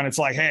was down. It's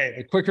like, hey,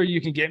 the quicker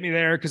you can get me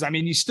there. Cause I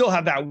mean, you still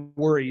have that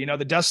worry,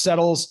 the dust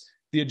settles,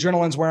 the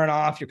adrenaline's wearing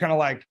off. You're kind of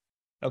like,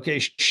 okay,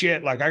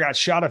 shit. Like I got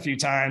shot a few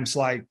times.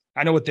 Like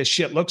I know what this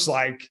shit looks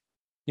like.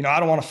 I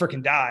don't want to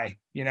freaking die,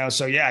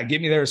 so yeah,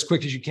 get me there as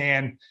quick as you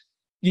can,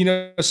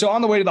 so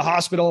on the way to the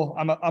hospital,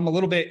 I'm a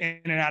little bit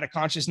in and out of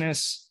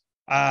consciousness.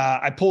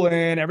 I pull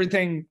in,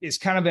 everything is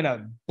kind of in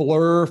a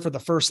blur for the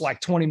first like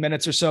 20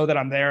 minutes or so that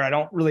I'm there. I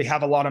don't really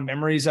have a lot of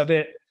memories of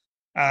it.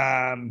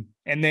 And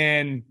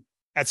then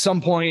at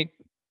some point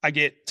I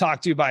get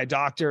talked to by a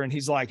doctor and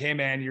he's like, hey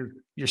man,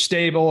 you're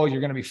stable.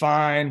 You're going to be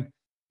fine.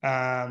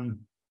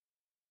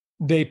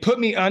 They put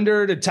me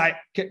under to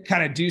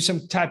kind of do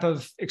some type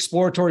of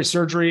exploratory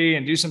surgery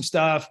and do some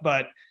stuff,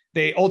 but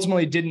they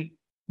ultimately didn't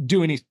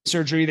do any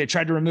surgery. They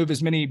tried to remove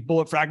as many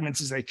bullet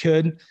fragments as they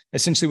could,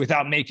 essentially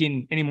without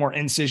making any more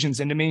incisions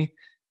into me.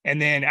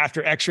 And then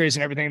after x-rays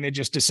and everything, they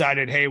just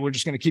decided, hey, we're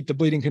just going to keep the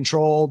bleeding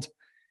controlled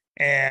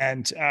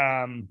and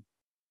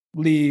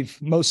leave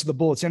most of the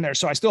bullets in there.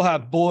 So I still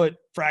have bullet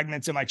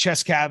fragments in my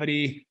chest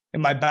cavity,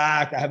 in my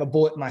back. I have a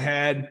bullet in my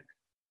head.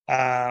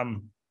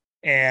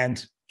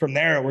 And from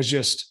there, it was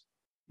just,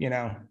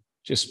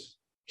 just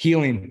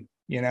healing,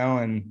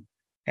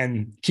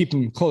 and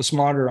keeping close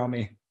monitor on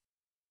me.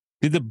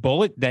 Did the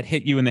bullet that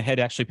hit you in the head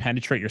actually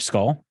penetrate your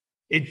skull?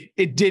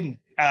 It didn't.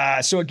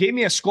 So it gave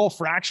me a skull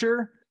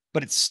fracture,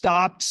 but it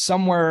stopped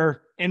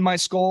somewhere in my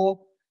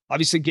skull.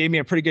 Obviously gave me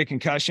a pretty good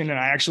concussion. And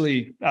I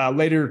actually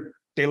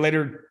they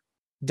later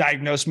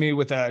diagnosed me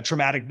with a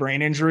traumatic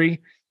brain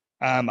injury,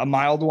 a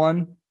mild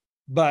one,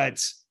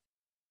 but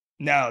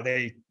no,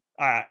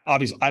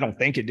 obviously I don't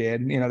think it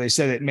did. They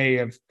said it may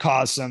have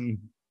caused some,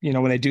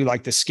 when they do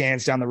like the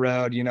scans down the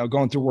road,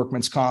 going through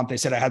workman's comp, they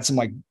said I had some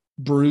like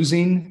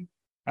bruising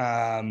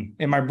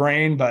in my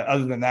brain, but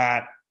other than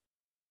that,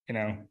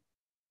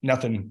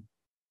 nothing.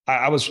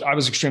 I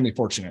was extremely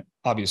fortunate,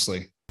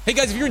 obviously. Hey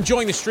guys, if you're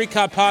enjoying the Street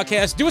Cop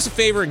podcast, do us a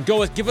favor and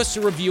give us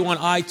a review on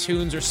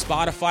iTunes or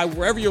Spotify,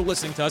 wherever you're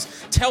listening to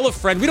us. Tell a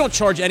friend. We don't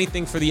charge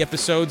anything for the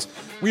episodes.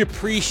 We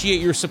appreciate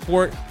your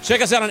support.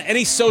 Check us out on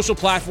any social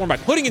platform by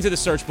putting into the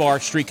search bar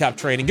Street Cop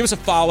Training. Give us a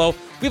follow.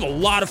 We have a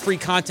lot of free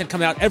content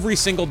coming out every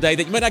single day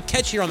that you might not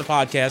catch here on the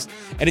podcast,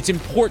 and it's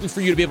important for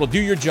you to be able to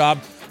do your job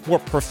more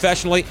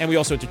professionally, and we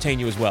also entertain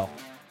you as well.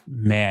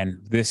 Man,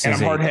 I'm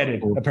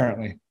hard-headed,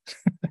 apparently.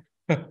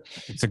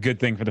 It's a good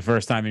thing for the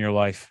first time in your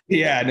life.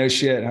 Yeah, no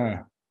shit,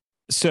 huh?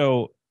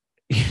 So,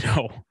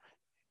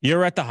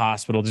 you're at the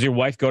hospital. Does your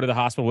wife go to the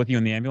hospital with you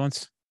in the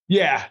ambulance?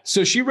 Yeah.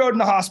 So she rode in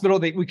the hospital.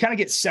 We kind of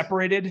get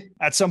separated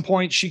at some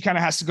point. She kind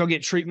of has to go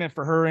get treatment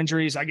for her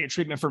injuries. I get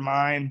treatment for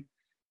mine.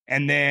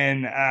 And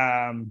then,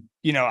 I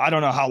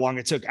don't know how long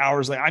it took,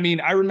 hours later. I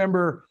mean, I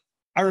remember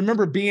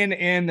being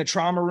in the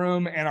trauma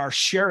room and our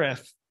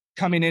sheriff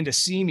coming in to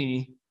see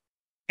me.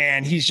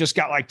 And he's just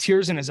got like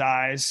tears in his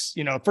eyes.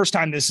 First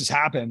time this has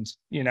happened,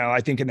 I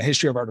think in the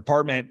history of our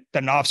department,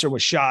 that an officer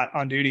was shot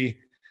on duty.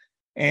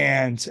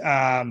 And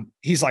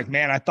he's like,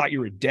 man, I thought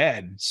you were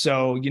dead.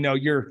 So,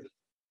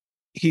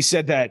 he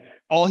said that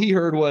all he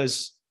heard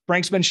was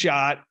Frank's been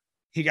shot.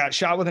 He got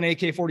shot with an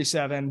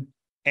AK-47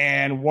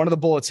 and one of the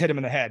bullets hit him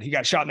in the head. He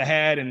got shot in the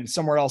head and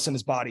somewhere else in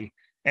his body.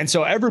 And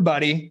so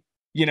everybody,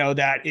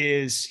 that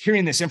is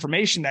hearing this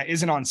information that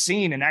isn't on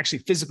scene and actually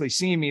physically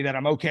seeing me that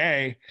I'm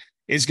okay,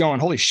 is going,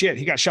 holy shit,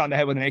 he got shot in the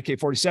head with an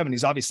AK-47.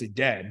 He's obviously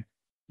dead,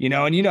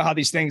 and you know how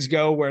these things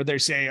go where they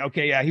say,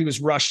 okay, yeah, he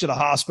was rushed to the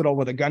hospital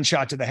with a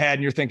gunshot to the head.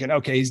 And you're thinking,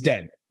 okay, he's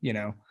dead,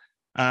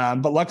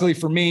 but luckily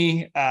for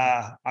me,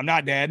 I'm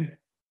not dead.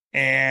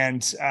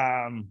 And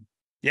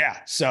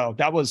so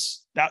that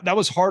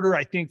was harder,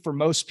 I think, for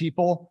most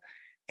people.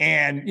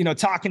 And,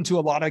 talking to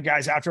a lot of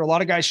guys after, a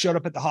lot of guys showed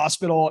up at the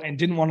hospital and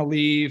didn't want to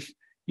leave,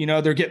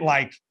 they're getting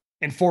like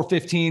in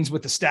 415s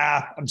with the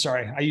staff. I'm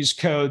sorry, I use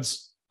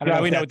codes.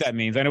 We know what that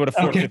means. I know what a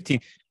 415.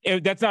 Okay.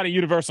 That's not a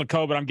universal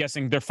code, but I'm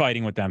guessing they're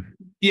fighting with them.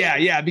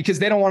 Yeah, because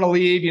they don't want to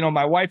leave.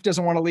 My wife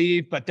doesn't want to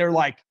leave, but they're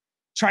like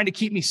trying to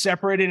keep me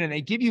separated. And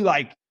they give you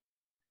like,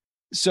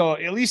 so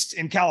at least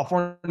in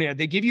California,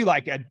 they give you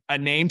like a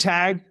name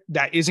tag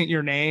that isn't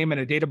your name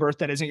and a date of birth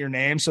that isn't your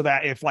name. So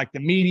that if like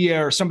the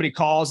media or somebody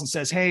calls and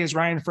says, hey, is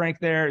Ryan Frank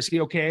there? Is he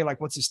okay? Like,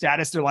 what's his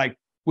status? They're like,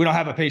 we don't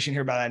have a patient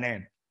here by that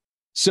name.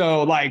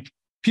 So like,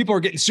 people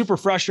are getting super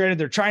frustrated.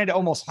 They're trying to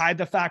almost hide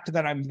the fact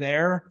that I'm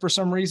there for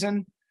some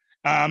reason.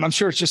 I'm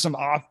sure it's just some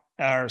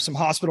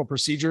hospital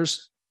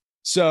procedures.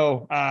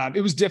 So it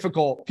was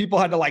difficult. People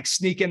had to like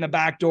sneak in the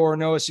back door,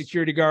 know a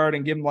security guard,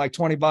 and give them like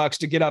 $20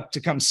 to get up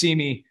to come see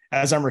me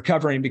as I'm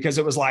recovering, because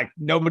it was like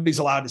nobody's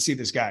allowed to see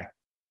this guy.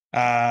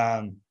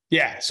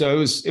 So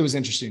it was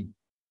interesting.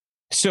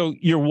 So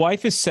your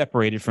wife is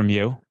separated from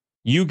you.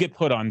 You get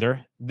put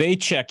under. They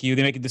check you.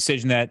 They make a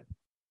decision that,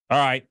 all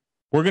right,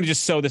 we're going to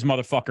just sew this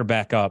motherfucker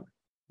back up.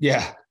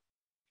 Yeah.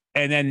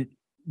 And then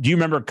do you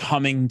remember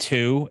coming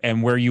to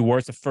and where you were?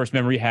 It's the first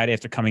memory you had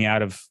after coming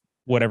out of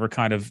whatever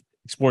kind of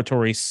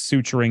exploratory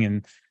suturing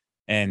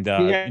and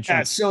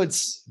insurance? So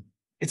it's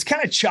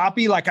kind of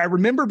choppy. Like I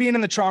remember being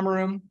in the trauma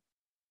room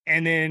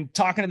and then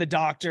talking to the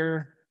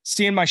doctor,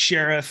 seeing my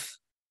sheriff.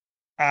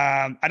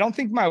 I don't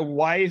think my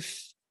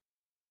wife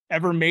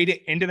ever made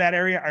it into that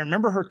area. I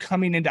remember her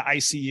coming into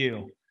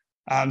ICU.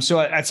 So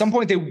at some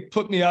point they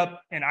put me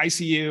up in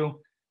ICU,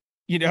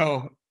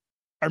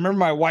 I remember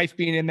my wife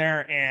being in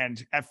there,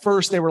 and at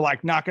first they were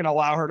like not going to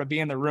allow her to be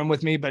in the room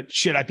with me, but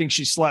shit, I think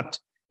she slept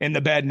in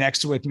the bed next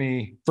to with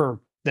me for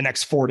the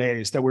next 4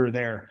 days that we were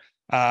there.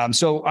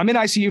 So I'm in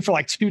ICU for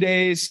like 2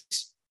 days.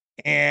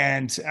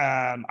 And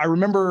I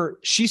remember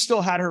she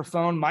still had her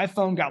phone. My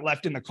phone got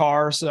left in the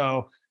car.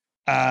 So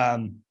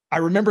I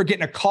remember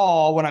getting a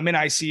call when I'm in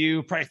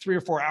ICU, probably 3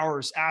 or 4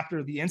 hours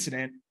after the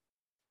incident,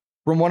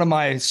 from one of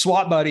my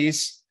SWAT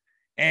buddies.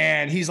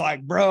 And he's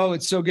like, bro,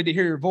 it's so good to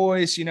hear your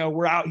voice.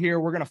 We're out here.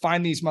 We're going to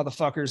find these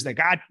motherfuckers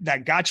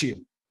that got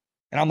you.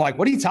 And I'm like,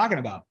 what are you talking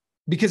about?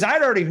 Because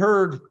I'd already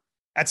heard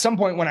at some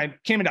point when I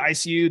came into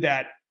ICU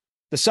that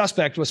the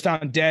suspect was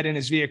found dead in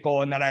his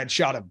vehicle and that I had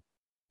shot him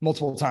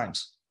multiple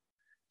times.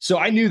 So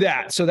I knew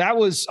that. So that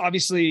was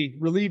obviously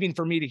relieving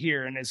for me to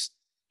hear. And as,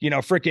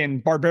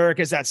 freaking barbaric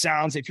as that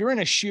sounds, if you're in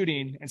a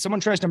shooting and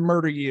someone tries to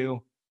murder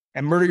you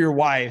and murder your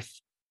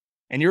wife,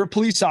 and you're a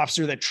police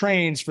officer that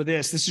trains for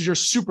this is your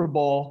Super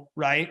Bowl,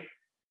 right?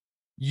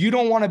 You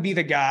don't want to be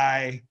the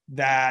guy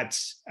that,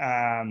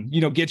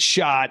 gets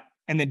shot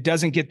and then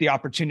doesn't get the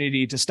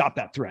opportunity to stop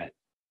that threat.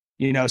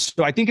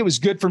 So I think it was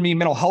good for me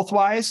mental health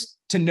wise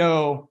to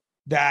know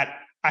that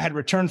I had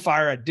returned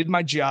fire. I did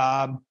my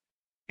job,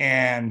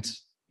 and,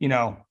 you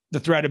know, the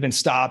threat had been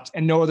stopped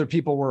and no other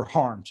people were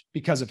harmed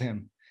because of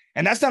him.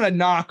 And that's not a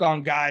knock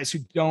on guys who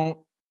don't,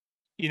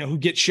 you know, who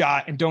get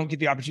shot and don't get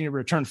the opportunity to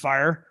return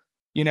fire,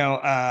 you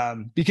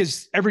know,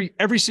 because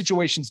every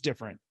situation's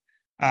different.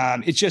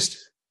 It's just,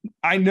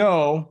 I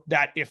know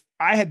that if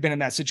I had been in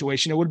that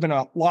situation, it would have been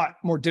a lot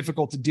more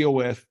difficult to deal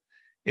with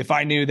if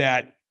I knew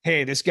that,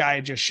 hey, this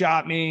guy just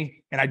shot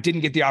me and I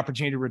didn't get the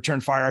opportunity to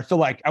return fire. I feel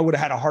like I would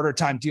have had a harder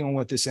time dealing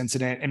with this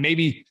incident and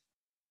maybe,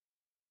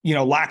 you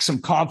know, lack some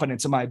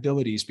confidence in my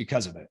abilities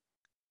because of it.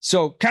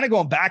 So kind of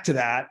going back to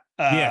that.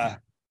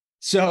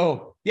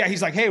 So yeah,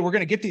 he's like, hey, we're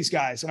going to get these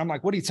guys. And I'm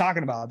like, what are you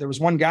talking about? There was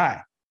one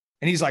guy.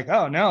 And he's like,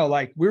 oh no,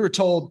 like we were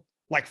told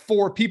like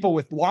 4 people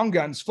with long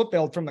guns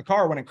footbailed from the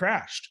car when it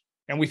crashed.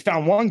 And we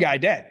found one guy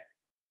dead.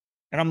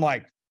 And I'm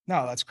like,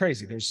 no, that's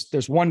crazy.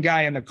 There's one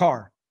guy in the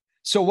car.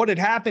 So what had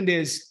happened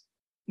is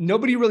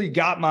nobody really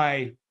got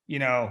my, you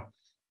know,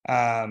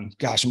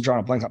 gosh, I'm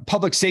drawing a blank on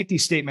public safety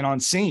statement on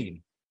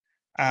scene.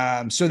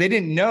 So they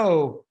didn't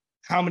know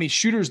how many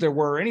shooters there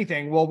were or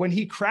anything. Well, when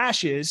he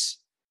crashes,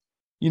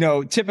 you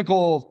know,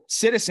 typical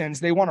citizens,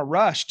 they want to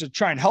rush to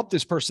try and help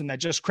this person that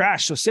just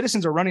crashed. So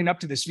citizens are running up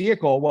to this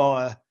vehicle.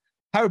 Well,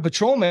 highway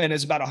patrolman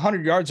is about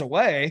 100 yards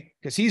away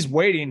because he's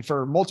waiting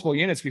for multiple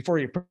units before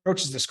he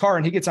approaches this car,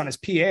 and he gets on his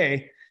PA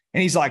and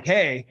he's like,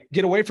 hey,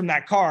 get away from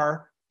that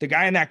car. The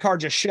guy in that car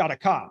just shot a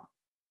cop.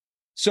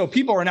 So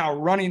people are now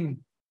running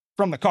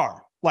from the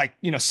car. Like,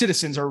 you know,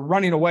 citizens are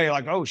running away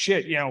like, oh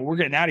shit, you know, we're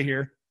getting out of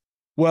here.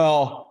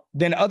 Well,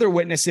 then other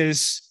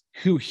witnesses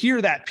who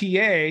hear that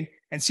PA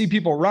and see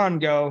people run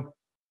go,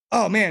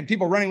 oh man,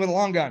 people running with a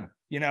long gun.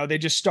 You know, they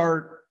just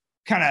start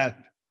kind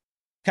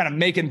of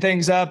making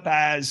things up,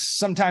 as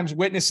sometimes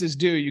witnesses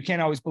do. You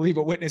can't always believe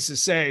what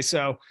witnesses say.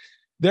 So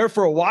there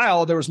for a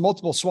while, there was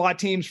multiple SWAT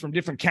teams from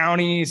different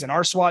counties and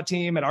our SWAT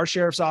team at our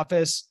sheriff's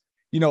office,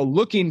 you know,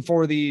 looking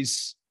for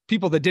these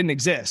people that didn't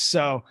exist.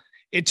 So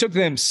it took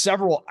them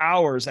several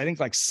hours, I think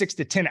like 6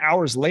 to 10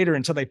 hours later,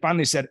 until they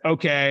finally said,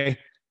 okay,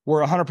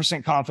 we're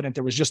 100% confident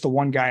there was just the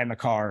one guy in the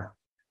car.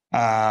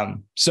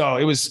 So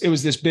it was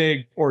this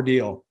big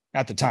ordeal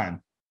at the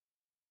time.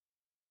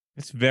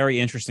 It's very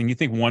interesting. You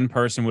think one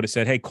person would have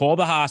said, hey, call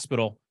the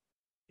hospital.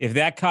 If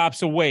that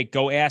cop's awake,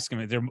 go ask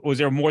him. Was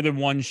there more than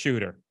one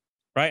shooter?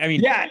 Right? I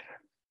mean, yeah,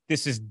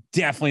 this is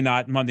definitely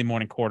not Monday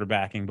morning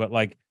quarterbacking, but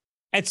like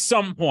at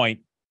some point,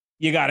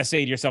 you got to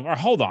say to yourself, or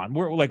hold on,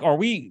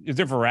 is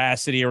there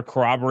veracity or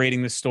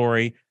corroborating the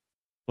story?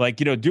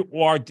 Like, you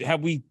know, have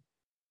we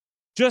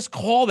just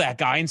call that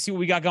guy and see what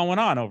we got going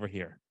on over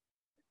here?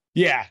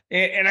 Yeah.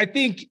 And I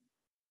think,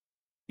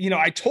 you know,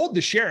 I told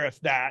the sheriff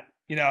that,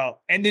 you know,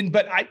 and then,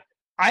 but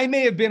I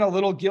may have been a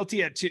little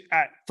guilty at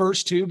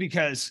first too,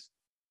 because,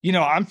 you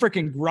know, I'm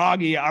freaking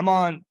groggy. I'm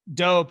on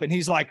dope. And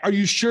he's like, are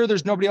you sure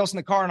there's nobody else in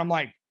the car? And I'm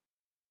like,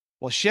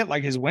 well, shit,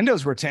 like his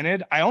windows were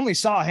tinted. I only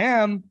saw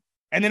him.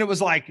 And then it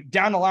was like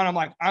down the line, I'm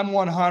like, I'm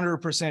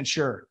 100%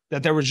 sure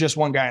that there was just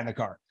one guy in the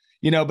car,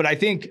 you know, but I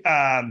think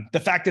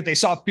the fact that they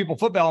saw people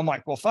football, I'm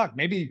like, well, fuck,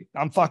 maybe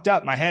I'm fucked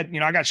up. My head,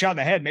 you know, I got shot in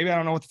the head. Maybe I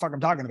don't know what the fuck I'm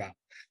talking about,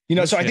 you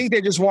know? So I think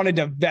they just wanted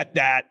to vet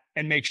that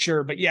and make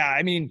sure. But yeah,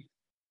 I mean,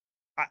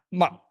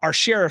 our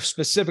sheriff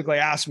specifically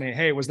asked me,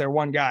 hey, was there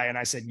one guy? And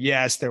I said,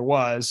 yes, there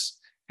was.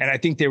 And I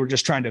think they were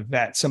just trying to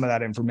vet some of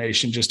that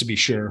information just to be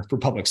sure for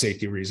public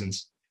safety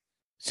reasons.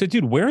 So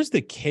dude, where's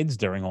the kids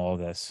during all of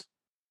this?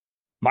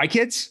 My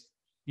kids?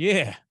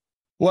 Yeah.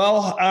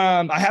 Well,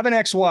 I have an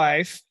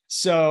ex-wife.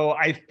 So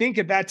I think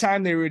at that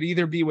time they would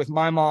either be with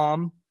my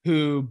mom,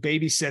 who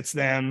babysits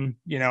them,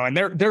 you know, and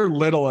they're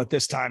little at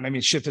this time. I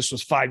mean, shit, this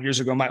was 5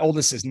 years ago. My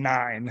oldest is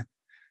 9.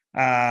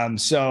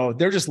 So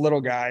they're just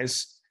little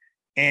guys.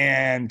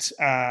 And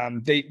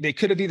they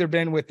could have either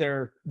been with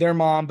their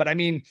mom, but I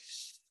mean,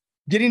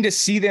 getting to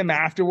see them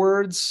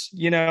afterwards,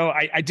 you know,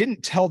 I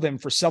didn't tell them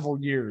for several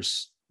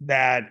years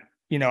that,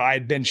 you know, I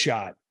had been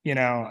shot. You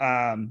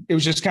know, it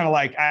was just kind of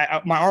like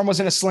my arm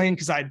was in a sling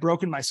because I had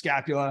broken my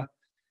scapula,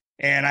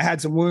 and I had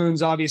some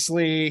wounds,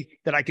 obviously,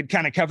 that I could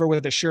kind of cover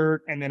with a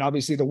shirt, and then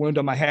obviously the wound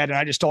on my head. And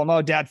I just told him,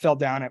 oh, Dad fell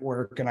down at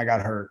work and I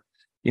got hurt,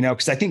 you know,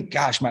 because I think,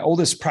 gosh, my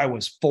oldest probably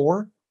was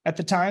 4 at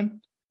the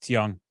time. It's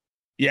young.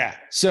 Yeah.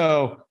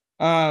 So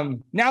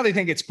now they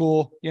think it's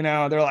cool. You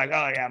know, they're like,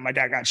 oh, yeah, my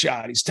dad got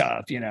shot. He's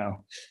tough, you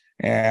know.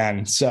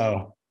 And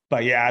so,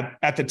 but yeah,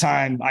 at the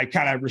time, I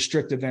kind of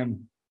restricted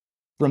them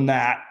from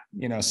that,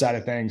 you know, side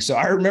of things. So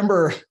I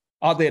remember,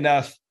 oddly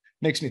enough,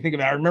 makes me think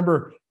of it. I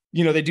remember,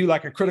 you know, they do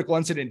like a critical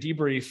incident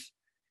debrief,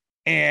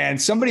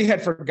 and somebody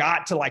had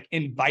forgot to like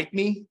invite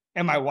me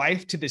and my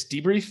wife to this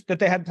debrief that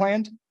they had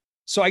planned.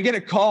 So I get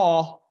a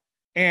call,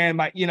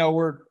 and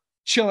we're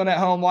chilling at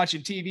home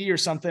watching TV or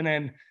something.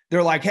 And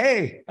they're like,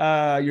 hey,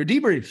 your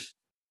debrief,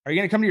 are you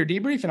going to come to your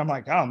debrief? And I'm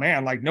like, oh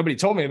man, like nobody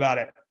told me about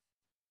it.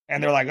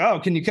 And they're like, oh,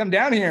 can you come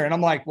down here? And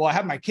I'm like, well, I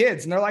have my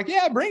kids. And they're like,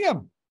 yeah, bring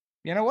them.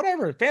 You know,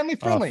 whatever, family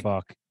friendly.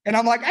 Oh, fuck. And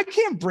I'm like, I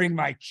can't bring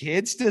my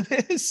kids to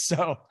this.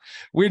 So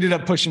we ended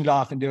up pushing it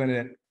off and doing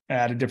it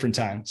at a different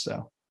time.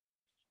 So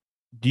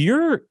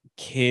your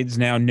kids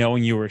now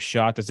knowing you were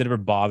shot? Does it ever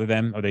bother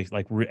them? Are they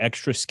like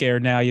extra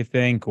scared now, you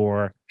think,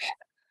 or?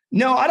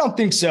 No, I don't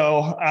think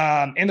so.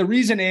 And the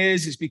reason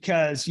is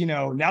because,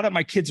 now that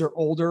my kids are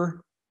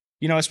older,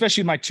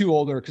 especially my two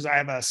older, because I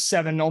have a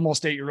 7,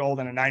 almost 8-year-old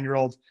and a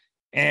 9-year-old.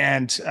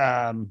 And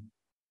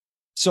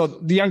so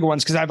the younger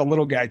ones, because I have a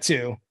little guy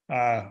too,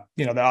 that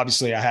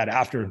obviously I had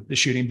after the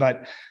shooting.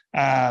 But,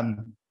 I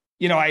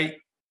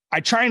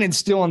try and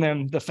instill in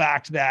them the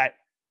fact that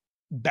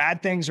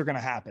bad things are going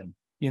to happen.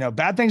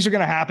 Bad things are going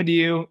to happen to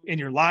you in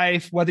your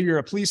life, whether you're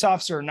a police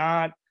officer or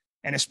not.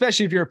 And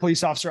especially if you're a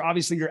police officer,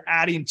 obviously you're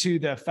adding to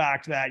the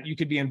fact that you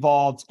could be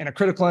involved in a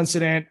critical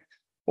incident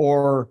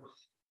or,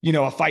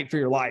 a fight for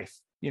your life,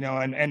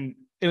 and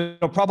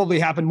it'll probably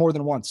happen more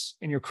than once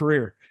in your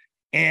career.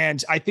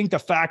 And I think the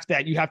fact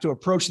that you have to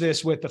approach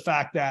this with the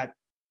fact that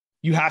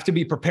you have to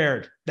be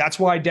prepared. That's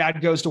why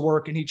dad goes to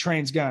work and he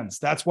trains guns.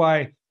 That's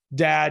why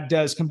dad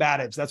does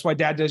combatives. That's why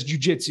dad does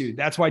jujitsu.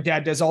 That's why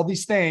dad does all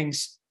these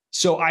things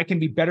so I can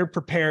be better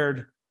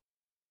prepared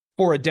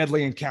for a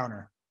deadly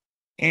encounter.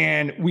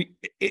 And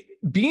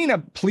being a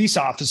police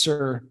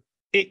officer,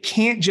 it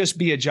can't just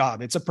be a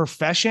job. It's a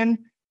profession,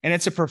 and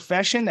it's a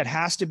profession that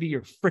has to be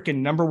your freaking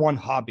number one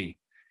hobby.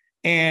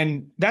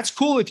 And that's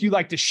cool if you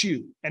like to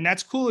shoot, and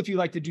that's cool if you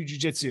like to do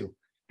jujitsu,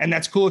 and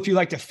that's cool if you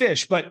like to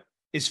fish. But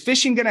is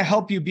fishing going to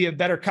help you be a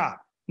better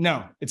cop?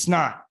 No, it's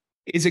not.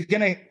 Is it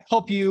going to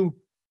help you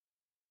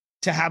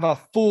to have a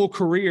full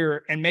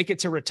career and make it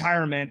to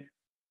retirement,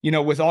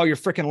 with all your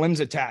freaking limbs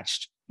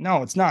attached?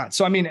 No, it's not.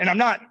 So, and I'm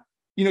not,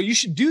 you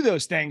should do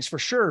those things for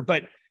sure,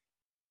 but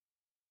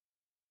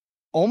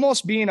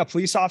almost being a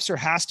police officer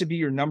has to be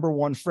your number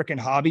one freaking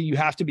hobby. You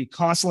have to be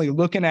constantly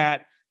looking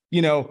at,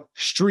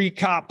 street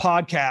cop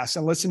podcasts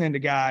and listening to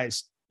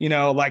guys,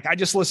 like I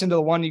just listened to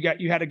the one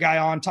you had a guy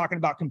on talking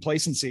about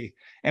complacency.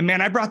 And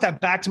man, I brought that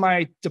back to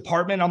my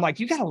department. I'm like,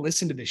 you got to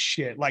listen to this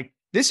shit. Like,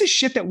 this is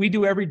shit that we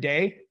do every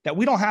day that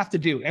we don't have to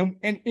do.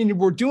 And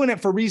we're doing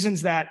it for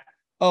reasons that,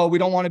 we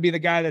don't want to be the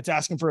guy that's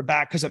asking for a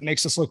back because it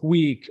makes us look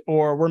weak,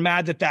 or we're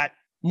mad that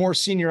more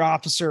senior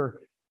officer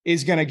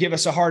is going to give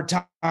us a hard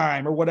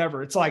time or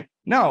whatever. It's like,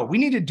 no, we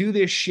need to do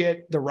this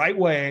shit the right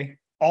way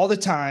all the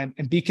time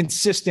and be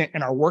consistent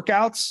in our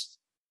workouts,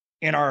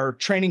 in our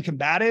training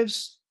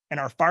combatives, and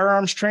our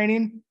firearms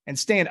training, and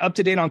staying up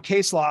to date on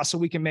case law so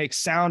we can make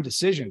sound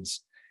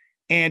decisions.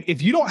 And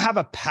if you don't have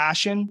a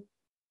passion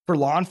for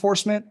law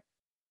enforcement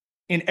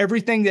in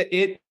everything that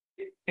it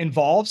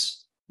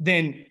involves,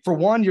 then for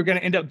one, you're going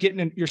to end up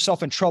getting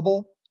yourself in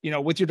trouble,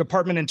 with your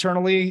department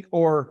internally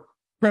or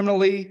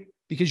criminally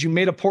because you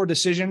made a poor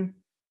decision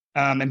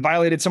and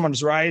violated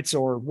someone's rights,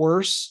 or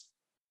worse,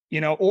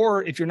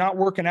 or if you're not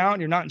working out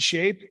and you're not in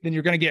shape, then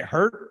you're going to get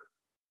hurt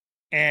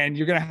and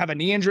you're going to have a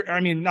knee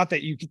injury. Not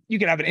that you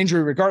can have an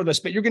injury regardless,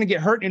 but you're going to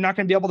get hurt and you're not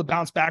going to be able to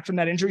bounce back from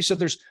that injury. So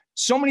there's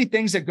so many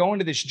things that go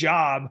into this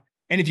job.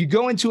 And if you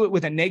go into it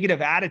with a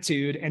negative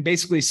attitude and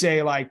basically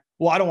say like,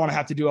 well, I don't want to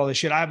have to do all this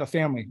shit, I have a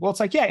family. Well, it's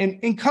like, yeah,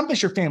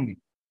 encompass your family.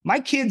 My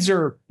kids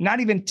are not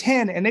even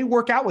 10 and they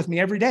work out with me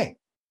every day.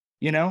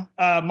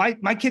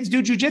 My kids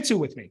do jujitsu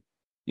with me,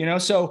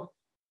 so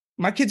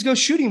my kids go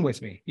shooting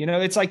with me.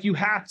 It's like, you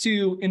have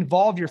to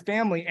involve your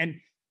family and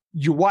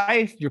your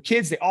wife, your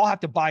kids, they all have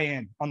to buy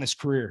in on this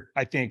career,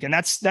 I think. And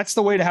that's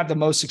the way to have the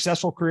most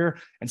successful career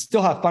and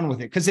still have fun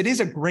with it. Cause it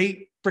is a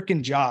great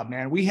freaking job,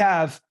 man. We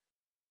have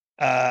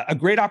a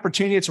great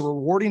opportunity. It's a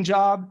rewarding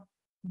job.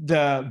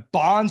 The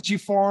bonds you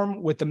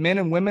form with the men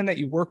and women that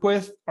you work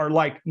with are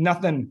like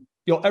nothing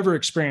you'll ever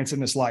experience in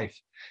this life.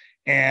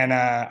 And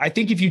I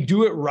think if you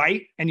do it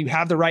right and you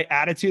have the right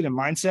attitude and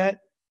mindset,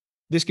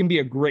 this can be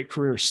a great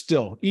career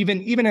still,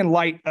 even in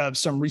light of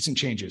some recent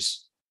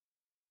changes.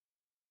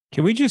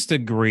 Can we just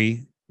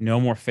agree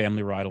no more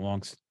family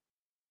ride-alongs?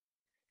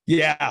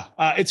 Yeah.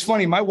 It's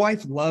funny. My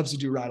wife loves to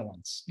do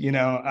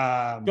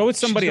ride-alongs, Go with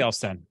somebody else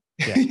then.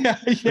 Yeah. Yeah.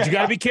 But you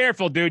got to be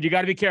careful, dude. You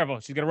got to be careful.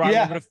 She's going to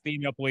ride with a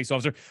female police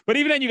officer. But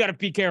even then, you got to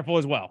be careful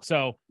as well.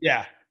 So,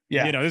 yeah.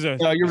 This is a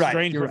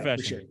strange profession. Right,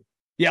 sure.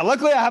 Yeah.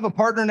 Luckily, I have a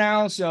partner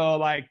now. So,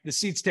 like, the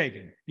seat's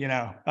taken,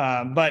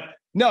 But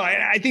no,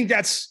 I think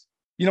that's,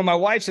 my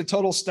wife's a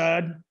total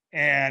stud.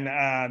 And,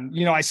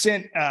 I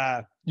sent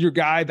your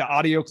guy the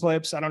audio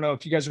clips. I don't know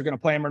if you guys are going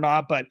to play them or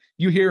not, but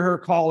you hear her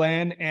call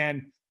in.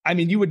 And,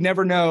 you would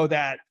never know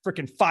that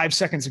freaking 5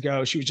 seconds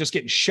ago, she was just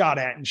getting shot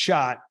at and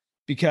shot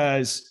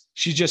because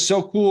she's just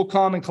so cool,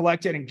 calm, and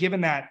collected, and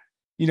given that,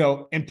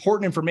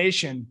 important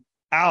information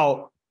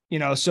out,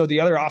 so the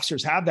other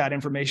officers have that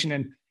information.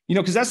 And,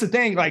 because that's the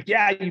thing, like,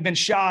 yeah, you've been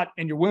shot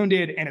and you're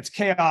wounded and it's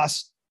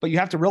chaos, but you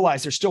have to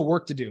realize there's still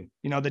work to do.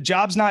 The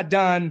job's not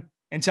done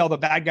until the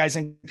bad guy's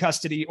in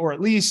custody, or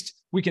at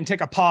least we can take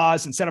a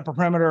pause and set up a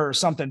perimeter or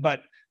something,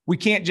 but we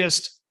can't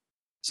just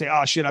say,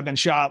 oh shit, I've been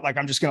shot. Like,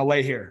 I'm just going to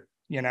lay here,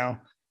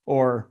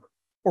 or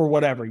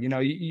whatever,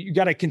 you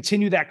got to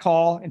continue that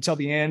call until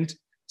the end,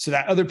 so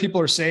that other people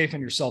are safe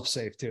and yourself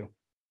safe too.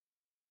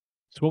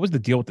 So what was the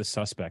deal with the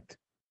suspect?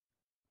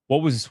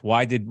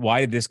 why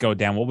did this go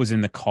down? What was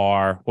in the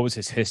car? What was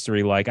his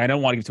history like? I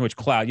don't want to give too much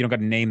clout. You don't got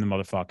to name the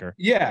motherfucker.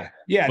 Yeah.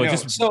 Yeah. But No.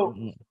 So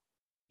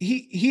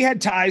he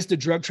had ties to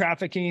drug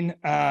trafficking.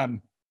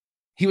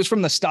 He was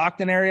from the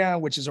Stockton area,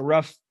 which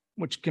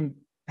can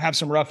have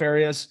some rough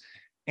areas.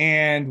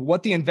 And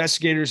what the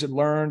investigators had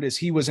learned is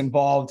he was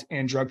involved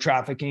in drug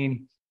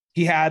trafficking.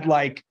 He had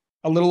like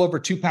a little over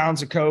 2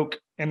 pounds of coke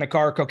in the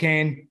car,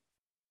 cocaine.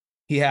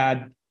 He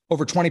had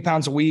over 20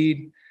 pounds of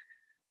weed.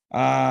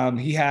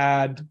 He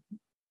had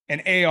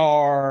an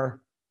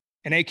AR,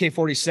 an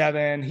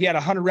AK-47. He had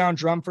a 100-round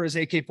drum for his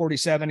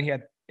AK-47. He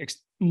had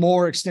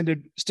more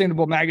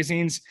extendable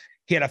magazines.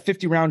 He had a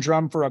 50-round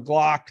drum for a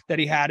Glock that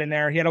he had in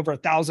there. He had over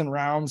 1,000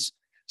 rounds.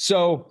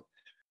 So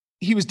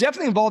he was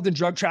definitely involved in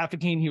drug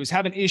trafficking. He was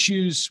having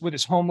issues with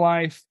his home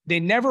life. They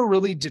never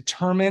really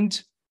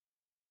determined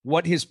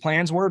what his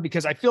plans were,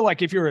 because I feel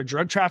like if you're a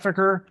drug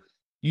trafficker,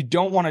 you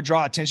don't want to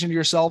draw attention to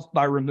yourself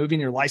by removing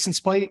your license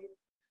plate.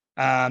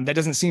 That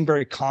doesn't seem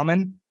very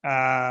common.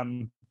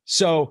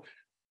 So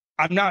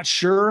I'm not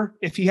sure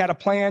if he had a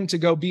plan to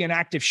go be an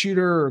active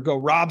shooter or go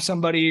rob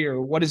somebody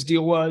or what his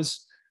deal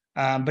was.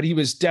 But he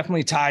was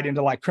definitely tied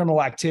into like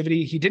criminal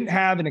activity. He didn't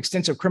have an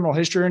extensive criminal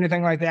history or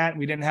anything like that.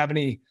 We didn't have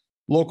any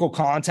local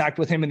contact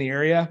with him in the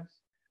area.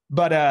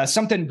 But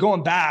something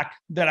going back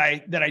that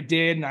I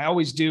did, and I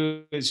always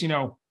do, is,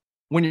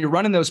 when you're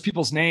running those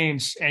people's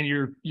names and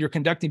you're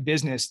conducting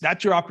business,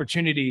 that's your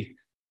opportunity,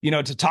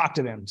 to talk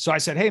to them. So I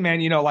said, hey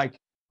man, like,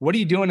 what are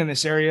you doing in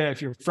this area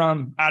if you're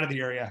from out of the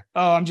area?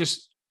 Oh, I'm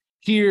just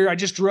here. I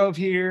just drove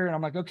here. And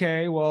I'm like,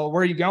 okay, well,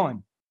 where are you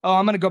going? Oh,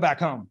 I'm going to go back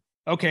home.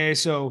 Okay.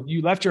 So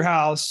you left your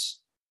house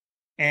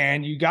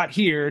and you got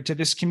here to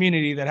this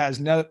community that has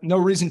no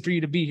reason for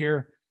you to be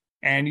here.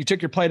 And you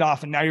took your plate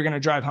off and now you're going to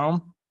drive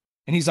home.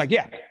 And he's like,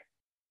 yeah.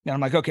 And I'm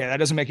like, okay, that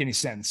doesn't make any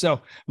sense.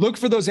 So look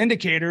for those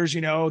indicators,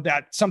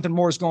 that something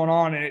more is going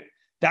on. And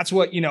that's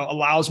what,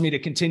 allows me to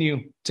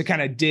continue to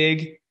kind of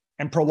dig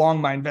and prolong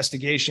my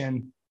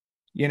investigation,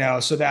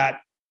 so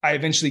that I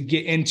eventually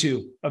get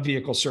into a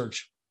vehicle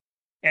search.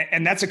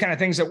 And that's the kind of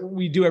things that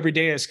we do every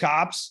day as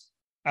cops.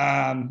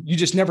 You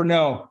just never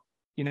know,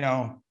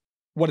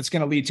 what it's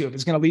going to lead to, if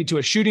it's going to lead to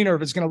a shooting or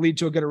if it's going to lead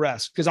to a good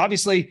arrest. Because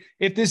obviously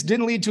if this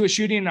didn't lead to a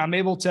shooting and I'm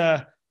able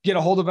to get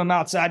a hold of him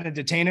outside and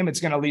detain him, it's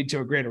going to lead to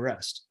a great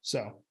arrest.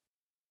 So.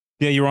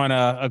 Yeah. You're on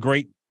a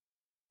great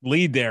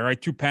lead there, right?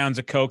 2 pounds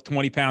of coke,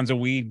 20 pounds of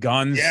weed,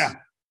 guns. Yeah.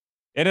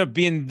 Ended up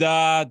being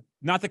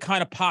not the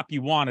kind of pop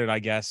you wanted, I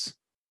guess.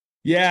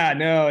 Yeah,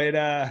 no, it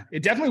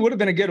definitely would have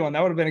been a good one.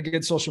 That would have been a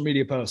good social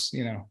media post,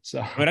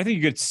 so. But I think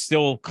you could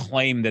still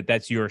claim that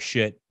that's your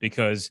shit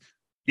because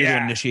you're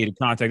the initiated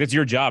contact. That's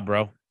your job,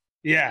 bro.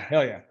 Yeah.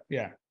 Hell yeah.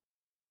 Yeah.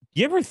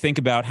 You ever think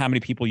about how many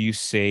people you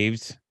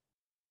saved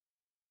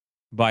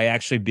by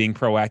actually being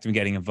proactive and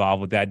getting involved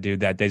with that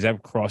dude that day? Does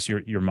that cross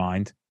your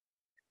mind?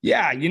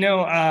 Yeah.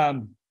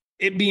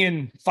 It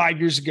being 5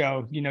 years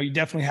ago, you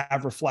definitely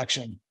have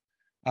reflection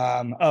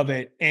of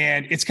it.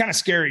 And it's kind of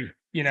scary,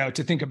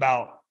 to think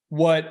about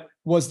what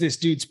was this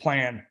dude's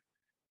plan.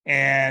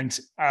 And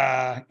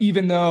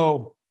even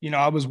though,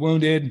 I was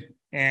wounded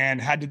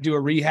and had to do a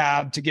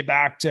rehab to get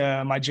back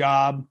to my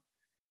job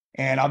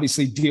and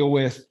obviously deal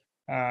with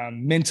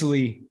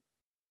mentally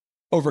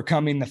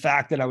overcoming the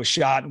fact that I was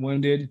shot and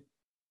wounded,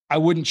 I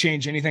wouldn't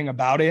change anything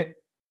about it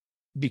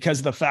because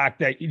of the fact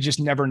that you just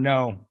never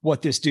know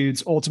what this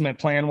dude's ultimate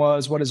plan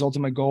was, what his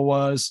ultimate goal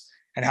was,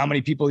 and how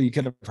many people he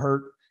could have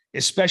hurt,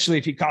 especially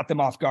if he caught them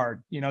off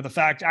guard. The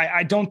fact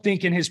I don't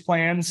think in his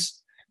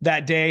plans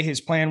that day, his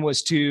plan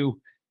was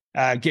to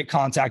get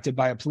contacted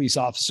by a police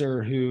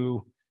officer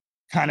who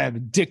kind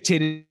of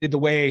dictated the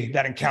way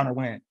that encounter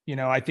went.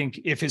 I think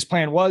if his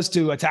plan was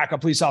to attack a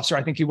police officer,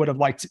 I think he would have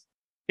liked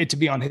it to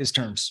be on his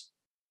terms.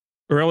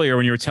 Earlier,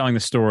 when you were telling the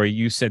story,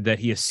 you said that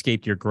he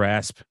escaped your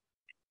grasp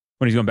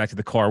when he's going back to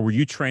the car. Were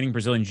you training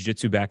Brazilian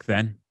Jiu-Jitsu back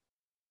then?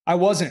 I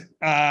wasn't.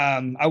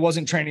 I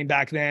wasn't training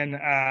back then.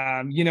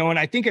 And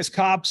I think as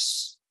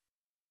cops,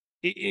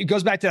 it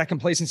goes back to that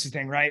complacency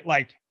thing, right?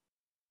 Like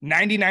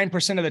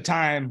 99% of the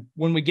time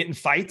when we get in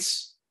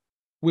fights,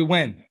 we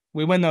win.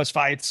 We win those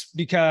fights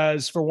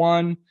because, for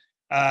one,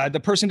 the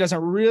person doesn't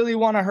really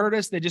want to hurt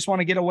us. They just want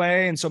to get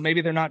away. And so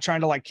maybe they're not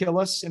trying to like kill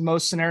us in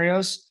most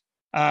scenarios.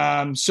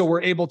 So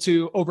we're able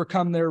to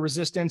overcome their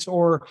resistance,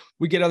 or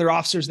we get other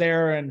officers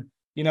there and,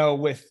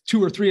 with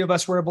 2 or 3 of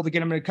us, we're able to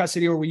get them into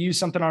custody, or we use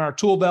something on our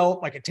tool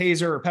belt, like a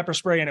taser or pepper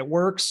spray, and it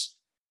works.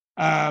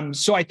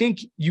 So I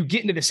think you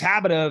get into this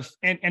habit of,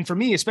 and for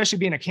me, especially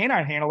being a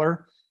canine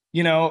handler,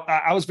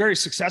 I was very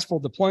successful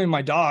deploying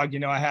my dog.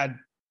 I had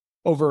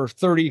over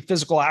 30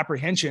 physical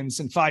apprehensions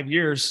in 5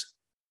 years.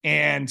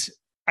 And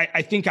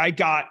I think I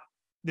got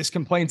this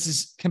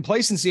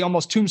complacency,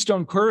 almost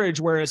tombstone courage.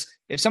 Whereas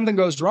if something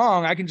goes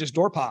wrong, I can just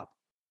door pop,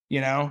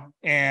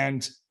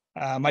 and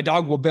my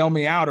dog will bail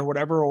me out or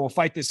whatever, or we'll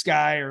fight this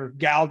guy or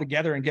gal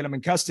together and get him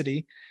in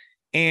custody.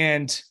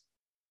 And,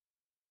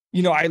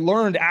 I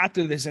learned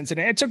after this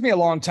incident, it took me a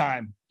long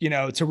time,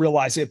 to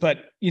realize it,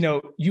 but,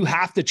 you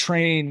have to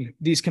train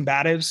these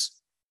combatives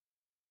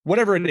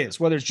whatever it is,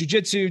 whether it's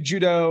jujitsu,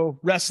 judo,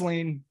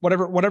 wrestling,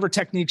 whatever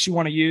techniques you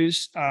want to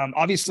use.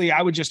 Obviously,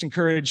 I would just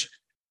encourage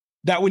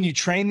that when you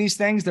train these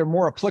things, they're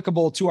more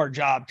applicable to our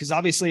job. Because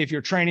obviously, if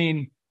you're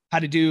training how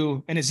to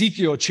do an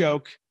Ezekiel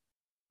choke,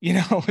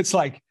 it's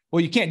like,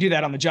 well, you can't do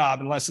that on the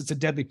job unless it's a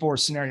deadly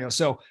force scenario.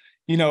 So,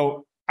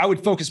 I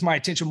would focus my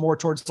attention more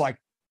towards like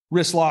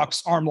wrist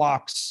locks, arm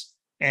locks,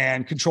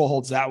 and control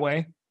holds that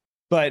way.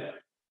 But,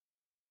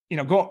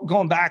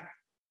 going back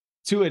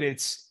to it,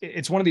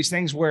 it's one of these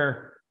things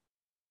where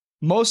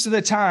most of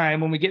the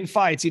time when we get in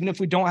fights, even if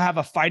we don't have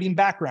a fighting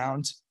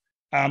background,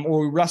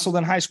 or we wrestled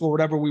in high school or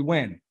whatever, we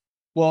win.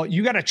 Well,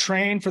 you got to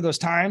train for those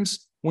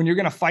times when you're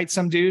going to fight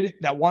some dude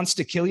that wants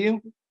to kill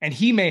you, and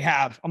he may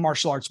have a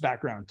martial arts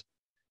background,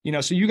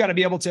 so you got to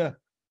be able to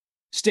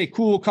stay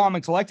cool, calm,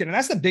 and collected. And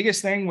that's the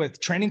biggest thing with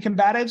training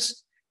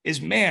combatives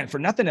is, man, for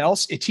nothing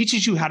else, it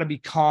teaches you how to be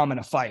calm in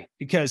a fight.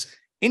 Because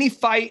any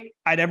fight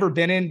I'd ever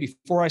been in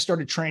before I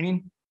started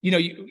training,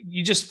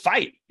 you just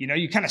fight,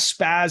 you kind of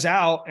spaz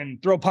out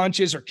and throw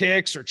punches or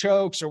kicks or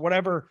chokes or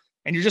whatever.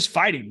 And you're just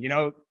fighting,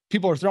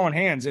 people are throwing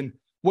hands. And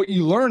what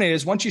you learn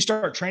is once you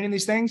start training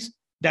these things,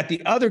 that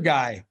the other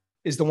guy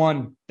is the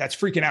one that's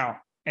freaking out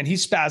and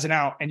he's spazzing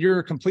out, and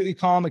you're completely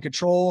calm and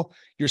control.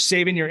 You're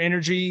saving your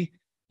energy.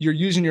 You're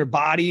using your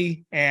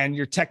body and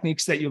your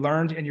techniques that you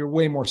learned, and you're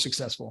way more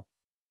successful.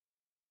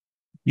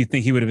 You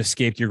think he would have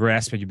escaped your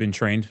grasp had you been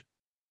trained?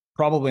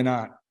 Probably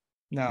not.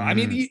 No, I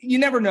mean, you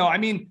never know. I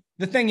mean,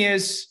 the thing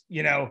is,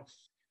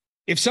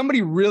 if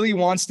somebody really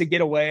wants to get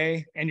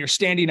away and you're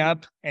standing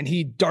up and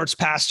he darts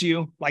past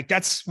you, like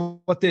that's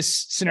what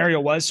this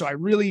scenario was. So I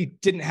really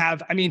didn't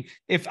have,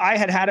 if I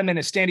had him in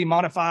a standing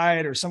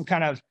modified or some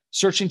kind of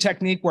searching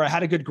technique where I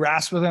had a good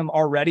grasp of him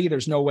already,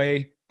 there's no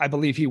way I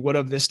believe he would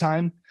have this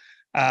time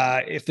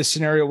if the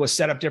scenario was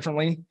set up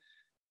differently.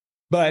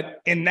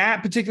 But in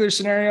that particular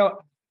scenario,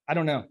 I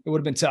don't know. It would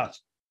have been tough.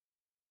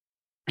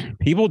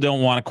 People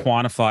don't want to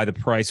quantify the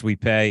price we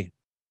pay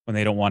when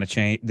they don't want to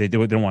change. They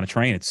don't want to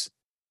train. It's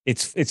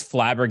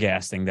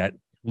flabbergasting that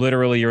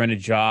literally you're in a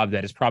job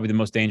that is probably the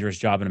most dangerous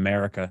job in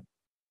America.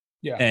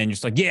 Yeah. And you're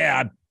just like,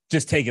 yeah,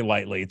 just take it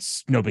lightly.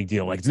 It's no big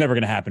deal. Like, it's never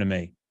going to happen to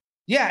me.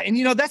 Yeah.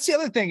 And that's the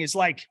other thing is,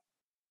 like,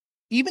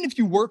 even if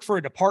you work for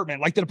a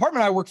department, like the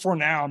department I work for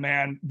now,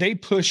 man, they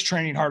push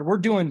training hard. We're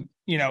doing,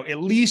 at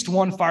least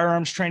one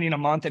firearms training a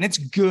month, and it's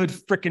good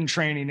freaking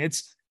training.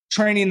 It's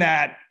training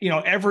that,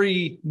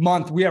 every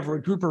month we have a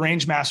group of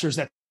range masters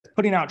that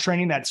putting out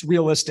training that's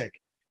realistic,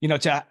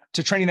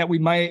 to training that we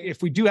might,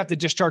 if we do have to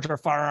discharge our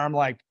firearm,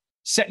 like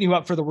setting you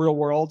up for the real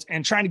world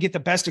and trying to get the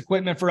best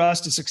equipment for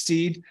us to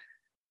succeed.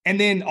 And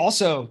then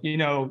also,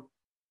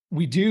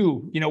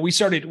 we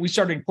started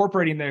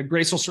incorporating the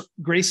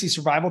Gracie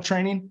survival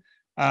training.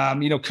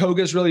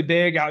 Koga is really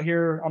big out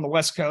here on the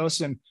West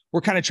Coast, and we're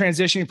kind of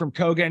transitioning from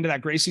Koga into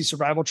that Gracie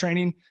survival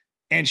training.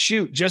 And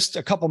shoot, just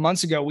a couple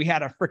months ago, we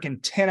had a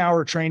freaking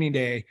 10-hour training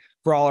day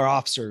for all our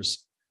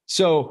officers.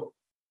 So,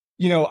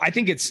 I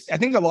think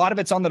a lot of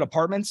it's on the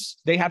departments.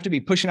 They have to be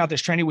pushing out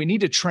this training. We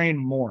need to train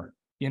more,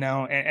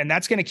 and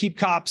that's going to keep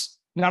cops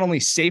not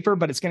only safer,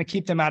 but it's going to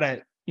keep them out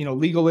of,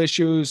 legal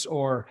issues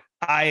or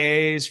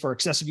IAs for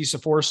excessive use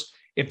of force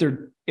if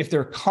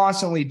they're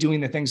constantly doing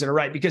the things that are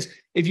right. Because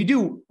if you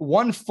do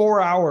 1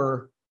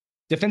 4-hour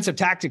defensive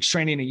tactics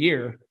training a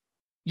year,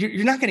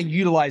 you're not going to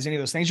utilize any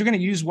of those things. You're going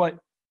to use what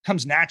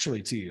comes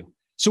naturally to you.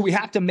 So we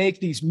have to make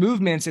these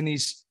movements and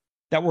these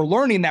that we're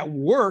learning that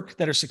work,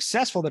 that are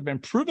successful, that have been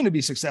proven to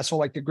be successful,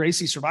 like the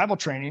Gracie survival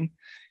training.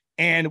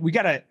 And we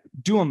got to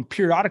do them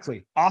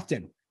periodically,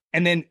 often.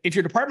 And then if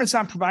your department's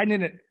not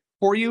providing it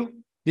for you,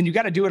 then you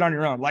got to do it on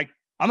your own. Like,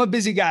 I'm a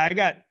busy guy. I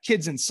got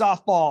kids in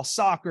softball,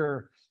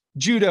 soccer,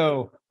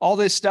 judo, all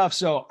this stuff.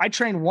 So I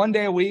train 1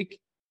 day a week.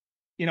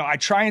 I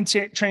try and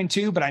train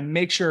 2, but I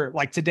make sure,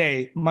 like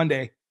today,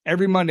 Monday,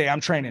 every Monday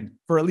I'm training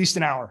for at least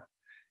an hour.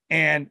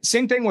 And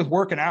same thing with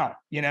working out,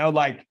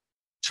 like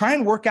try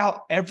and work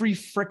out every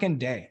freaking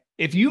day.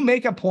 If you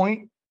make a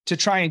point to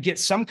try and get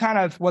some kind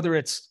of, whether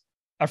it's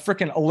a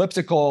freaking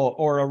elliptical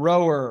or a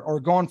rower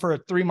or going for a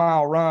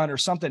 3-mile run or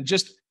something,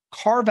 just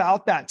carve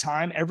out that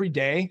time every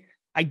day.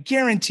 I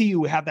guarantee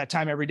you have that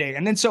time every day.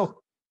 And then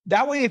so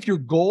that way, if your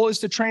goal is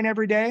to train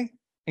every day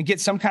and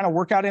get some kind of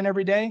workout in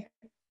every day,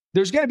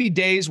 there's going to be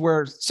days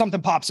where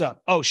something pops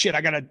up. Oh shit,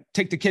 I got to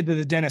take the kid to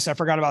the dentist. I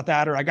forgot about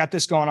that. Or I got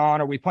this going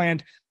on, or we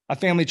planned a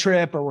family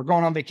trip, or we're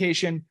going on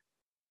vacation.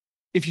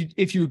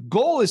 If your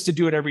goal is to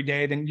do it every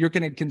day, then you're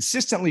going to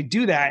consistently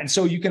do that. And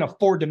so you can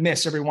afford to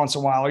miss every once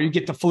in a while, or you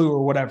get the flu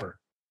or whatever.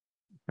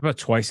 How about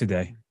twice a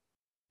day?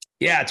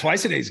 Yeah.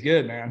 Twice a day is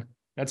good, man.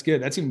 That's good.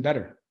 That's even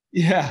better.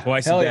 Yeah.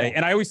 Twice a day. Yeah.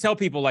 And I always tell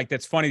people, like,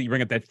 that's funny that you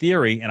bring up that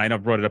theory. And I know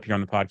I've brought it up here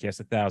on the podcast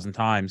 1,000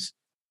 times.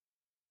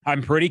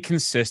 I'm pretty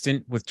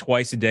consistent with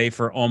twice a day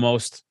for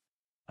almost,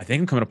 I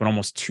think I'm coming up on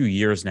almost 2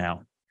 years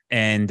now.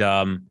 And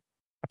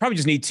I probably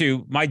just need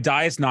to, my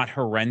diet's not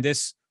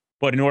horrendous,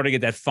 but in order to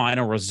get that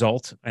final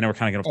result, I know we're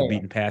kind of getting off the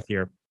beaten path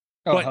here.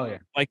 Oh, but hell yeah.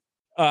 Like,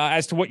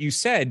 as to what you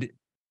said,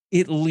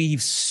 it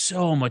leaves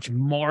so much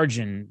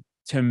margin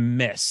to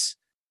miss.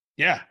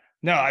 Yeah.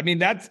 No, I mean,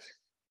 that's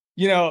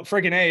you know,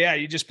 freaking, hey, yeah,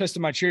 you just pissed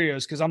in my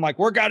Cheerios. Cause I'm like,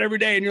 work out every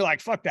day. And you're like,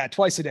 fuck that,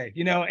 twice a day,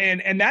 you know?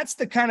 And that's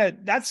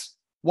that's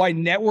why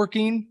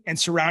networking and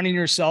surrounding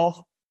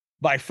yourself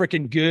by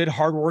freaking good,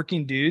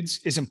 hardworking dudes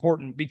is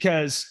important,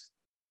 because,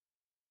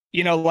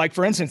 you know, like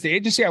for instance, the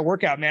agency I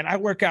work out, man, I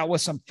work out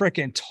with some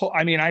freaking,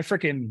 I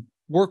freaking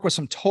work with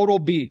some total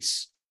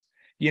beats,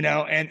 you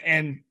know,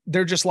 and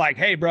they're just like,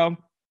 hey bro,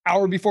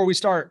 hour before we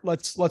start,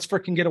 let's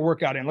freaking get a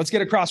workout in. Let's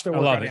get a CrossFit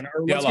workout in,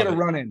 or let's get a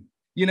run in,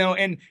 you know,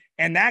 and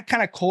that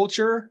kind of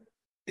culture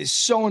is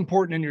so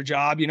important in your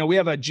job. You know, we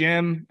have a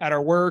gym at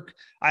our work.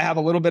 I have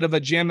a little bit of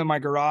a gym in my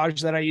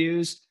garage that I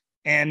use.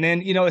 And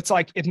then, you know, it's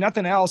like, if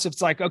nothing else, if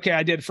it's like, okay,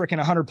 I did freaking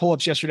 100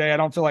 pull-ups yesterday, I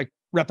don't feel like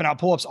repping out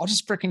pull-ups, I'll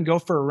just freaking go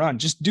for a run.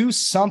 Just do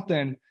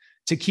something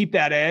to keep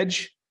that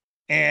edge,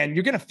 and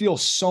you're going to feel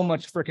so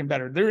much freaking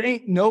better. There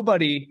ain't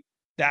nobody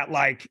that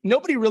like,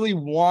 nobody really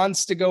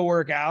wants to go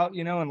work out,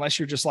 you know, unless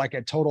you're just like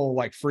a total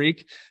like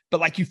freak, but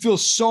like you feel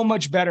so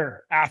much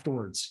better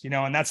afterwards, you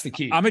know, and that's the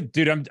key. I'm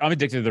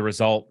addicted to the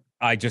result.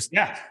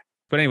 Yeah.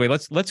 But anyway,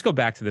 let's go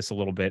back to this a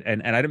little bit.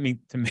 And I don't mean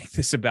to make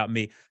this about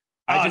me.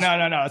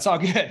 No. It's all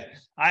good.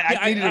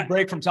 I needed a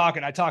break from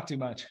talking. I talk too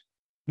much.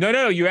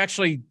 No. You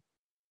actually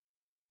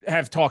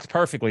have talked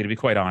perfectly, to be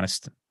quite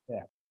honest.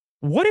 Yeah.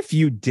 What if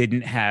you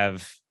didn't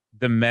have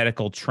the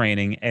medical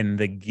training and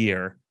the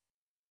gear?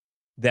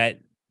 That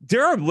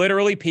there are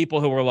literally people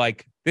who are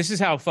like, this is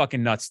how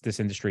fucking nuts this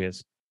industry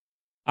is.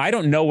 I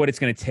don't know what it's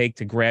going to take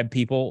to grab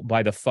people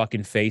by the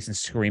fucking face and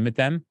scream at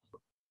them.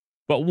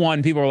 But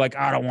one, people are like,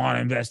 I don't want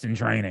to invest in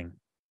training.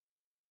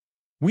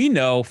 We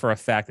know for a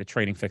fact that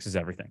training fixes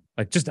everything.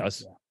 Like, just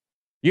does. Yeah.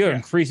 You're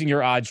increasing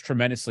your odds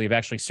tremendously of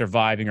actually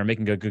surviving or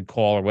making a good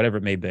call or whatever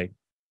it may be.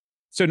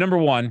 So number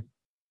one,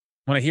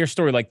 when I hear a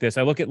story like this,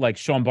 I look at like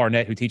Sean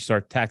Barnett, who teaches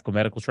our tactical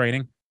medical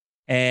training,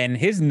 and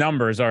his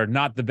numbers are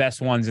not the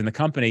best ones in the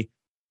company.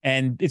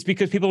 And it's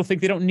because people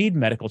think they don't need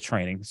medical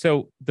training.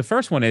 So the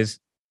first one is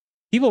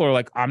people are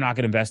like, I'm not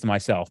going to invest in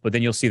myself. But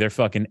then you'll see their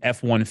fucking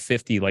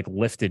F-150 like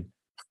lifted,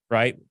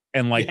 right?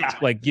 And like,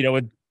 you know,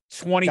 with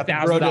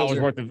 $20,000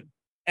 worth of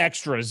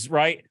extras,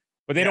 right?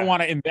 But they don't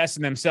want to invest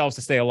in themselves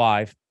to stay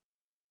alive.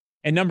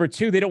 And number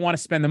two, they don't want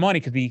to spend the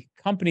money because the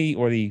company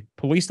or the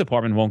police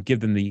department won't give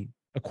them the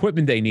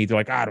equipment they need. They're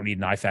like, I don't need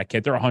an IFAK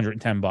kit. They're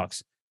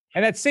 $110.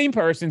 And that same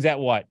person's at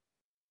what?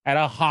 At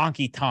a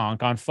honky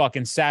tonk on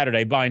fucking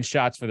Saturday buying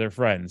shots for their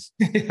friends.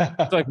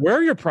 It's like, where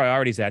are your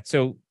priorities at?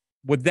 So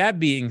with that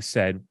being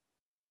said,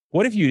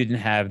 what if you didn't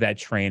have that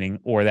training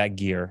or that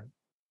gear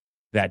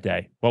that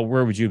day? Well,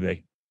 where would you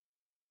be?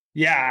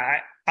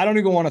 Yeah, I don't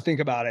even want to think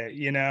about it.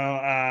 You know,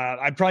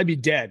 I'd probably be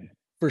dead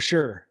for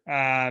sure.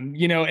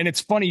 You know, and it's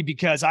funny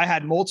because I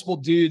had multiple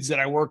dudes that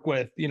I work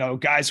with, you know,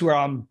 guys who are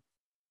on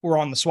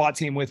the SWAT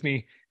team with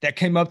me, that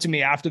came up to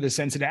me after this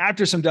incident,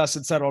 after some dust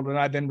had settled and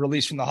I've been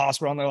released from the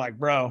hospital. And they're like,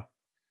 bro,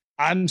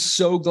 I'm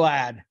so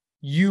glad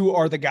you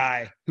are the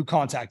guy who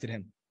contacted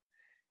him.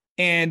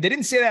 And they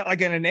didn't say that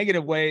like in a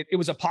negative way. It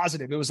was a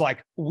positive. It was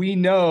like, we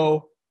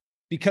know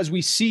because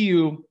we see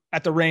you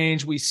at the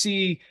range, we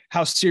see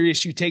how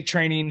serious you take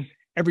training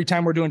every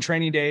time we're doing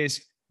training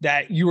days,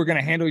 that you were going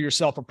to handle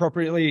yourself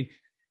appropriately.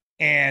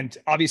 And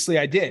obviously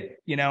I did,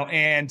 you know,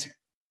 and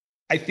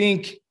I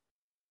think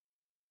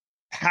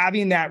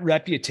having that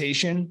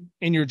reputation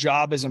in your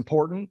job is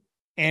important.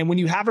 And when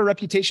you have a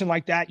reputation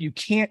like that, you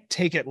can't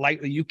take it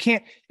lightly. You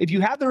can't, if you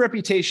have the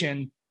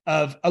reputation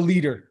of a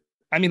leader,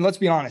 I mean, let's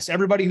be honest,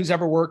 everybody who's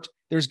ever worked,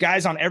 there's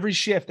guys on every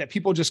shift that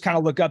people just kind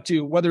of look up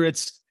to, whether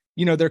it's,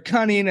 you know, they're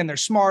cunning and they're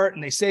smart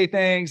and they say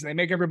things and they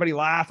make everybody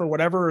laugh or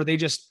whatever, or they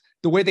just,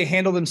 the way they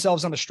handle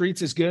themselves on the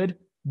streets is good.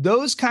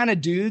 Those kind of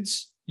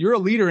dudes, you're a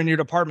leader in your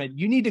department.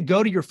 You need to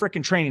go to your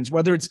freaking trainings,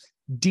 whether it's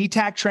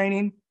DTAC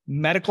training,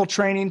 medical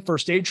training,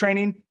 first aid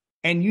training,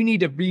 and you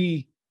need to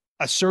be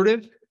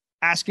assertive,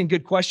 asking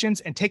good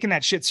questions and taking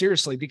that shit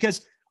seriously.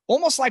 Because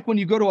almost like when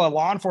you go to a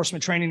law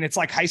enforcement training, it's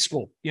like high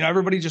school. You know,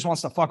 everybody just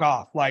wants to fuck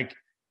off. Like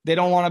they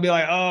don't want to be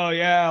like, oh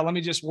yeah, let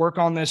me just work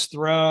on this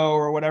throw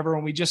or whatever.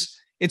 And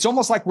it's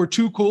almost like we're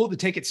too cool to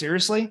take it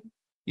seriously.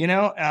 You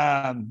know,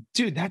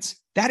 dude,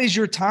 that is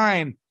your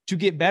time to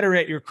get better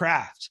at your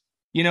craft.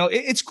 You know,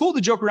 it's cool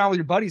to joke around with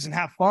your buddies and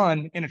have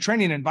fun in a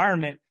training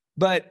environment.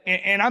 But,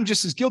 and I'm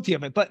just as guilty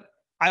of it, but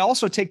I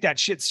also take that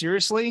shit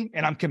seriously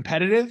and I'm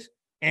competitive.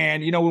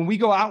 And, you know, when we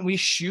go out and we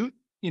shoot,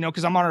 you know,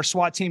 cause I'm on our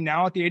SWAT team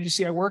now at the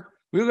agency I work,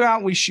 we go out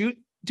and we shoot.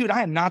 Dude,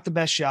 I am not the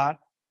best shot.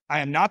 I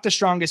am not the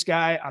strongest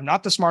guy. I'm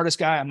not the smartest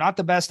guy. I'm not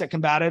the best at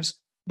combatives,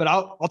 but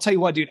I'll tell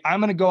you what, dude,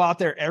 I'm going to go out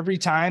there every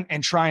time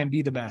and try and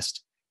be the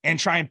best and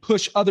try and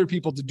push other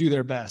people to do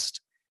their best.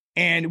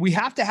 And we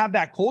have to have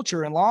that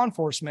culture in law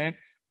enforcement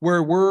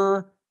where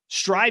we're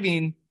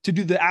striving to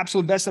do the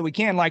absolute best that we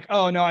can. Like,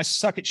 oh no, I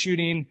suck at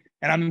shooting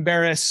and I'm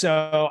embarrassed,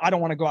 so I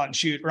don't want to go out and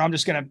shoot, or I'm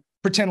just going to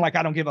pretend like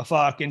I don't give a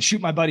fuck and shoot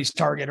my buddy's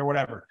target or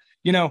whatever.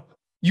 You know,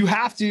 you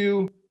have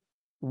to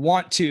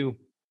want to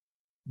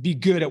be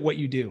good at what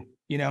you do,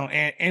 you know,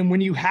 and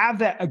when you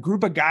have a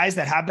group of guys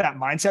that have that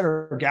mindset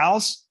or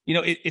gals, you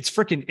know,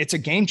 it's a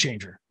game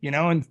changer, you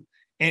know,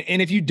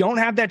 And if you don't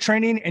have that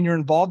training and you're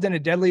involved in a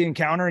deadly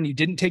encounter and you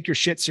didn't take your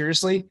shit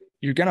seriously,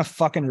 you're going to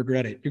fucking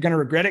regret it. You're going to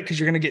regret it because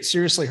you're going to get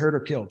seriously hurt or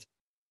killed.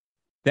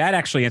 That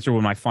actually answered one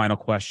of my final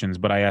questions,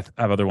 but I have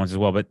other ones as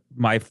well. But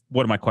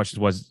one of my questions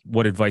was,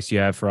 what advice do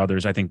you have for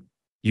others? I think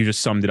you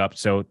just summed it up.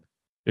 So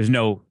there's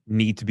no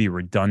need to be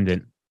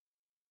redundant.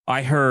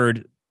 I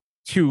heard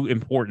two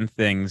important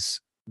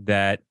things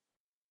that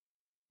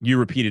you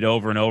repeated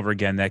over and over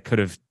again that could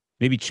have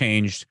maybe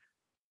changed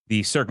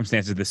the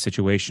circumstances of this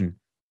situation.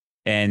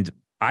 And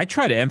I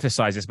try to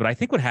emphasize this, but I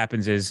think what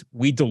happens is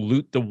we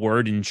dilute the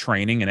word in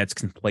training, and it's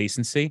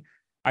complacency.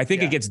 I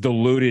think it gets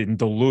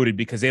diluted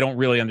because they don't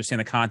really understand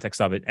the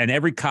context of it. And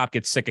every cop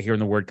gets sick of hearing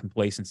the word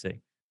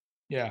complacency.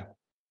 Yeah.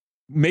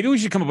 Maybe we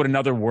should come up with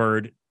another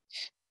word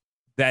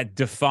that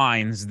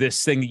defines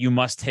this thing that you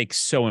must take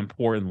so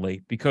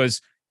importantly,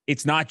 because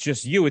it's not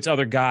just you, it's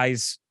other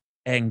guys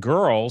and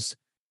girls,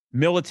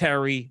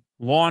 military,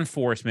 law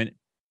enforcement.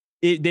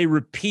 They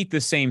repeat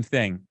the same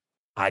thing.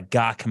 I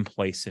got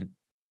complacent.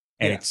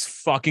 And it's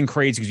fucking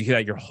crazy because you hear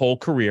that your whole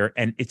career,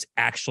 and it's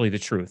actually the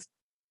truth.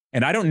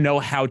 And I don't know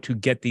how to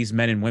get these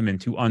men and women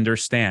to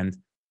understand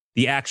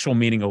the actual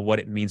meaning of what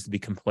it means to be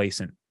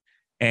complacent.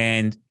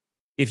 And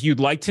if you'd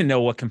like to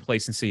know what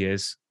complacency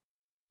is,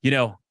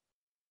 you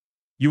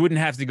wouldn't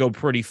have to go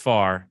pretty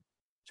far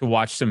to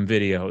watch some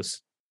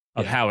videos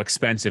of how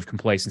expensive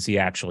complacency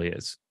actually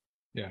is.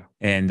 Yeah.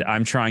 And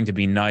I'm trying to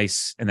be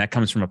nice, and that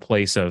comes from a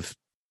place of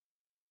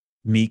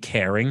me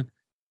caring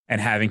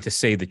and having to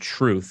say the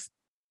truth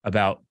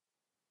about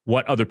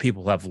what other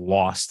people have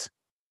lost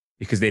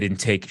because they didn't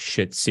take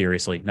shit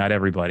seriously. Not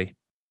everybody.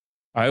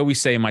 I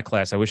always say in my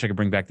class, I wish I could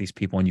bring back these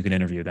people and you can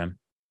interview them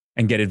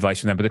and get advice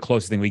from them. But the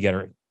closest thing we get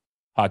are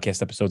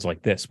podcast episodes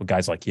like this with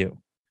guys like you.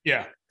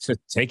 Yeah. So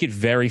take it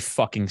very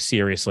fucking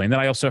seriously. And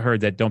then I also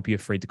heard that don't be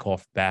afraid to call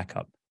for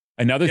backup.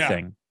 Another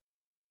thing,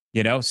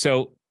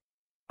 so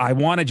I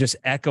want to just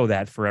echo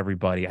that for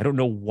everybody. I don't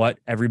know what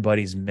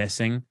everybody's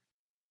missing.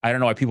 I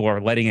don't know why people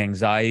are letting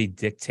anxiety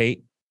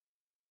dictate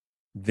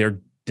their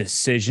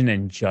decision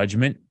and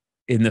judgment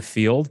in the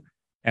field.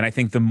 And I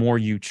think the more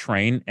you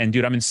train, and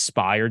dude, I'm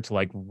inspired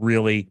to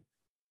really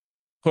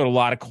put a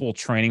lot of cool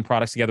training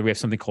products together. We have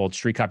something called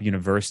Street Cop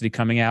University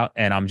coming out.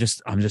 And I'm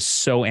just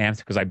so amped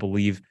because I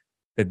believe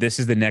that this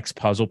is the next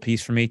puzzle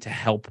piece for me to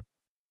help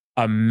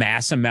a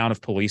mass amount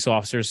of police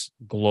officers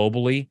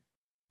globally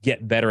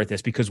get better at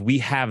this, because we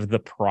have the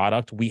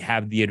product, we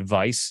have the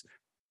advice.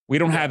 We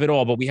don't have it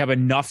all, but we have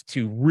enough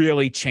to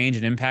really change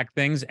and impact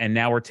things. And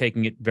now we're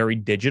taking it very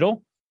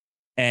digital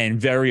and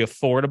very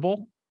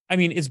affordable. I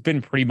mean, it's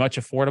been pretty much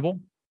affordable,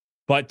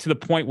 but to the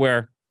point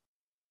where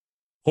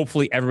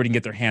hopefully everybody can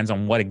get their hands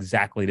on what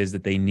exactly it is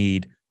that they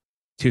need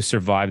to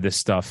survive this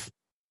stuff.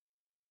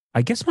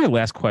 I guess my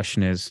last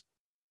question is,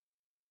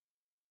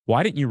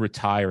 why didn't you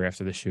retire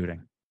after the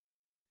shooting?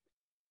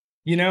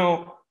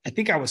 I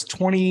think I was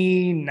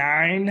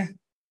 29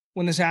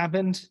 when this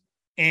happened,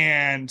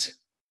 and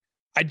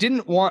I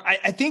didn't want,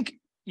 I think,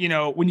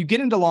 when you get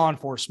into law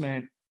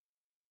enforcement,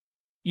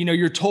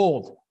 you're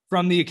told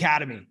from the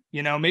academy,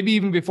 maybe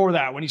even before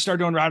that, when you start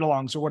doing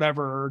ride-alongs or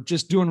whatever, or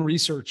just doing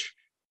research,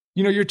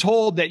 you're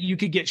told that you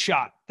could get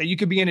shot, that you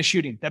could be in a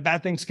shooting, that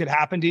bad things could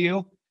happen to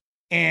you,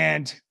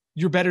 and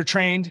you're better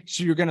trained,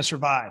 so you're going to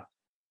survive.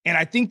 And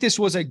I think this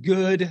was a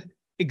good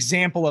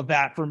example of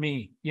that for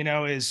me,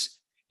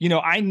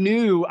 I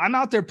knew I'm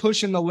out there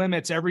pushing the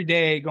limits every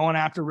day, going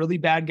after really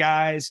bad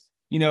guys,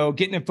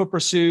 getting in foot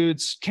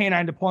pursuits,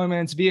 canine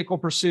deployments, vehicle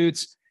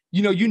pursuits.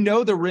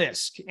 The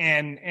risk,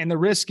 and the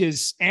risk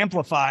is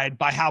amplified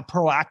by how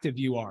proactive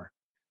you are.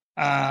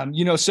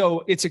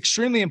 So it's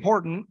extremely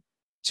important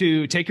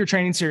to take your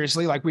training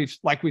seriously. Like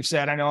we've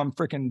said, I know I'm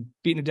freaking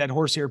beating a dead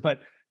horse here,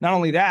 but not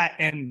only that,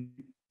 and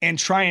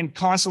try and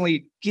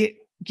constantly get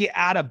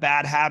out of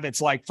bad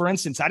habits. Like, for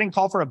instance, I didn't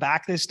call for a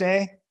back this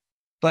day,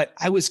 but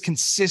I was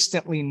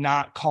consistently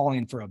not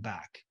calling for a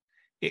back.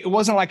 It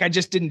wasn't like I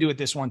just didn't do it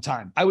this one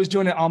time. I was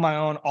doing it on my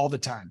own all the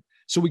time.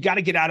 So we got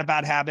to get out of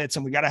bad habits,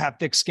 and we got to have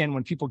thick skin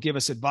when people give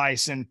us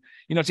advice. And,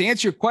 to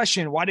answer your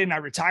question, why didn't I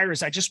retire,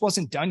 is I just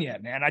wasn't done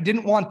yet, man. I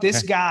didn't want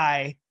this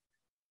guy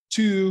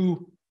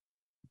to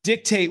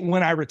dictate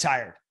when I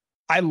retired.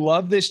 I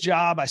love this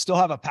job. I still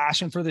have a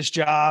passion for this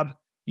job,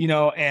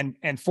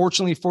 and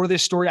fortunately for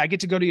this story, I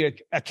get to go to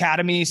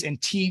academies and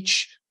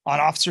teach on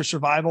officer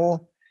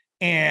survival.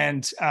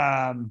 And,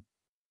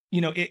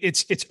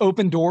 it's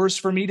open doors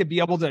for me to be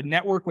able to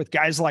network with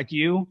guys like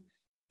you.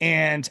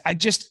 And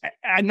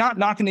I'm not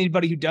knocking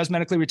anybody who does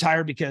medically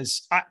retire,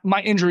 because my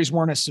injuries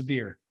weren't as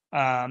severe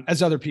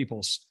as other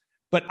people's,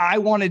 but I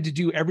wanted to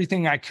do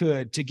everything I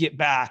could to get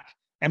back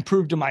and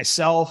prove to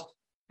myself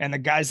and the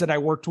guys that I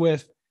worked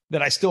with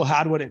that I still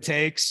had what it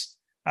takes,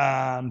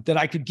 that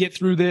I could get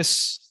through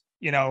this,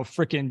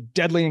 freaking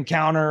deadly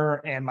encounter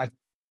and my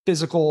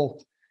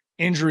physical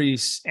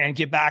injuries, and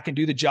get back and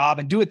do the job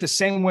and do it the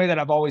same way that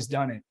I've always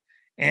done it.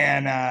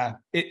 And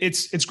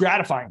it's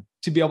gratifying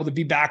to be able to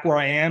be back where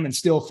I am and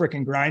still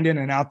freaking grinding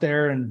and out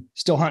there and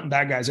still hunting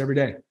bad guys every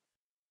day.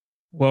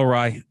 Well,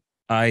 Ry,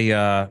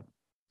 I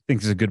think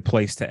this is a good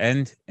place to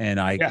end. And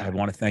I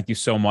want to thank you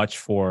so much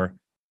for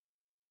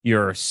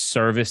your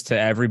service to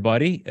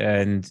everybody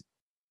and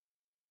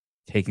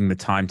taking the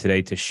time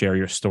today to share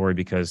your story,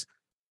 because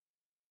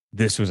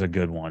this was a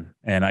good one.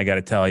 And I got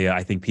to tell you,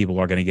 I think people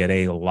are going to get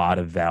a lot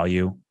of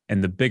value.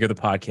 And the bigger the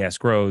podcast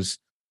grows,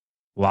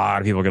 a lot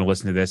of people are going to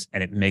listen to this,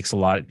 and it makes a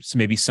lot. So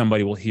maybe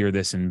somebody will hear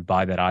this and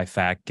buy that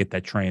IFAC, get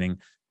that training,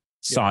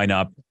 sign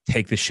up,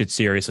 take this shit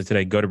seriously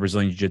today, go to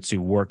Brazilian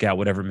Jiu-Jitsu, work out,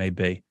 whatever it may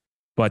be.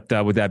 But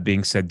with that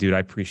being said, dude, I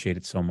appreciate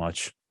it so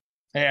much.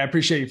 Hey, I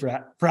appreciate you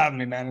for having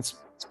me, man. It's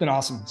been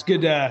awesome. It's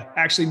good to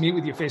actually meet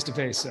with you face to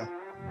face. So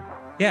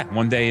yeah,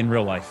 one day in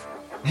real life.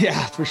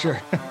 Yeah, for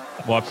sure.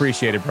 Well, I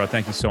appreciate it, bro.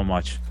 Thank you so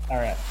much. All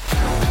right.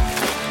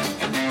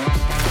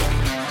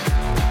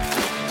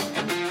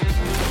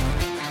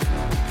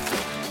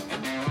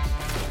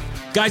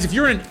 Guys, if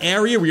you're in an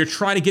area where you're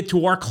trying to get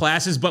to our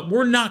classes, but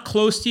we're not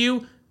close to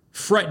you,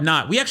 fret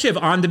not. We actually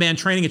have on-demand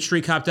training at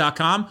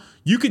streetcop.com.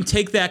 You can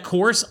take that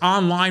course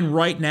online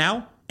right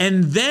now,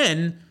 and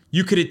then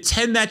you could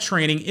attend that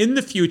training in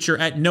the future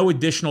at no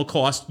additional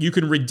cost. You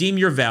can redeem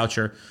your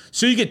voucher,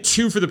 so you get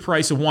 2 for the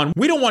price of 1.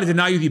 We don't want to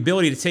deny you the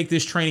ability to take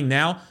this training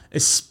now,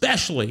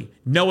 especially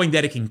knowing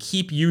that it can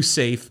keep you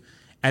safe,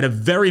 at a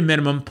very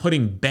minimum,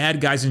 putting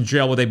bad guys in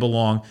jail where they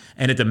belong,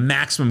 and at the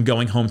maximum,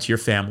 going home to your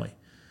family.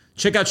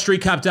 Check out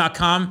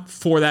streetcop.com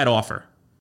for that offer.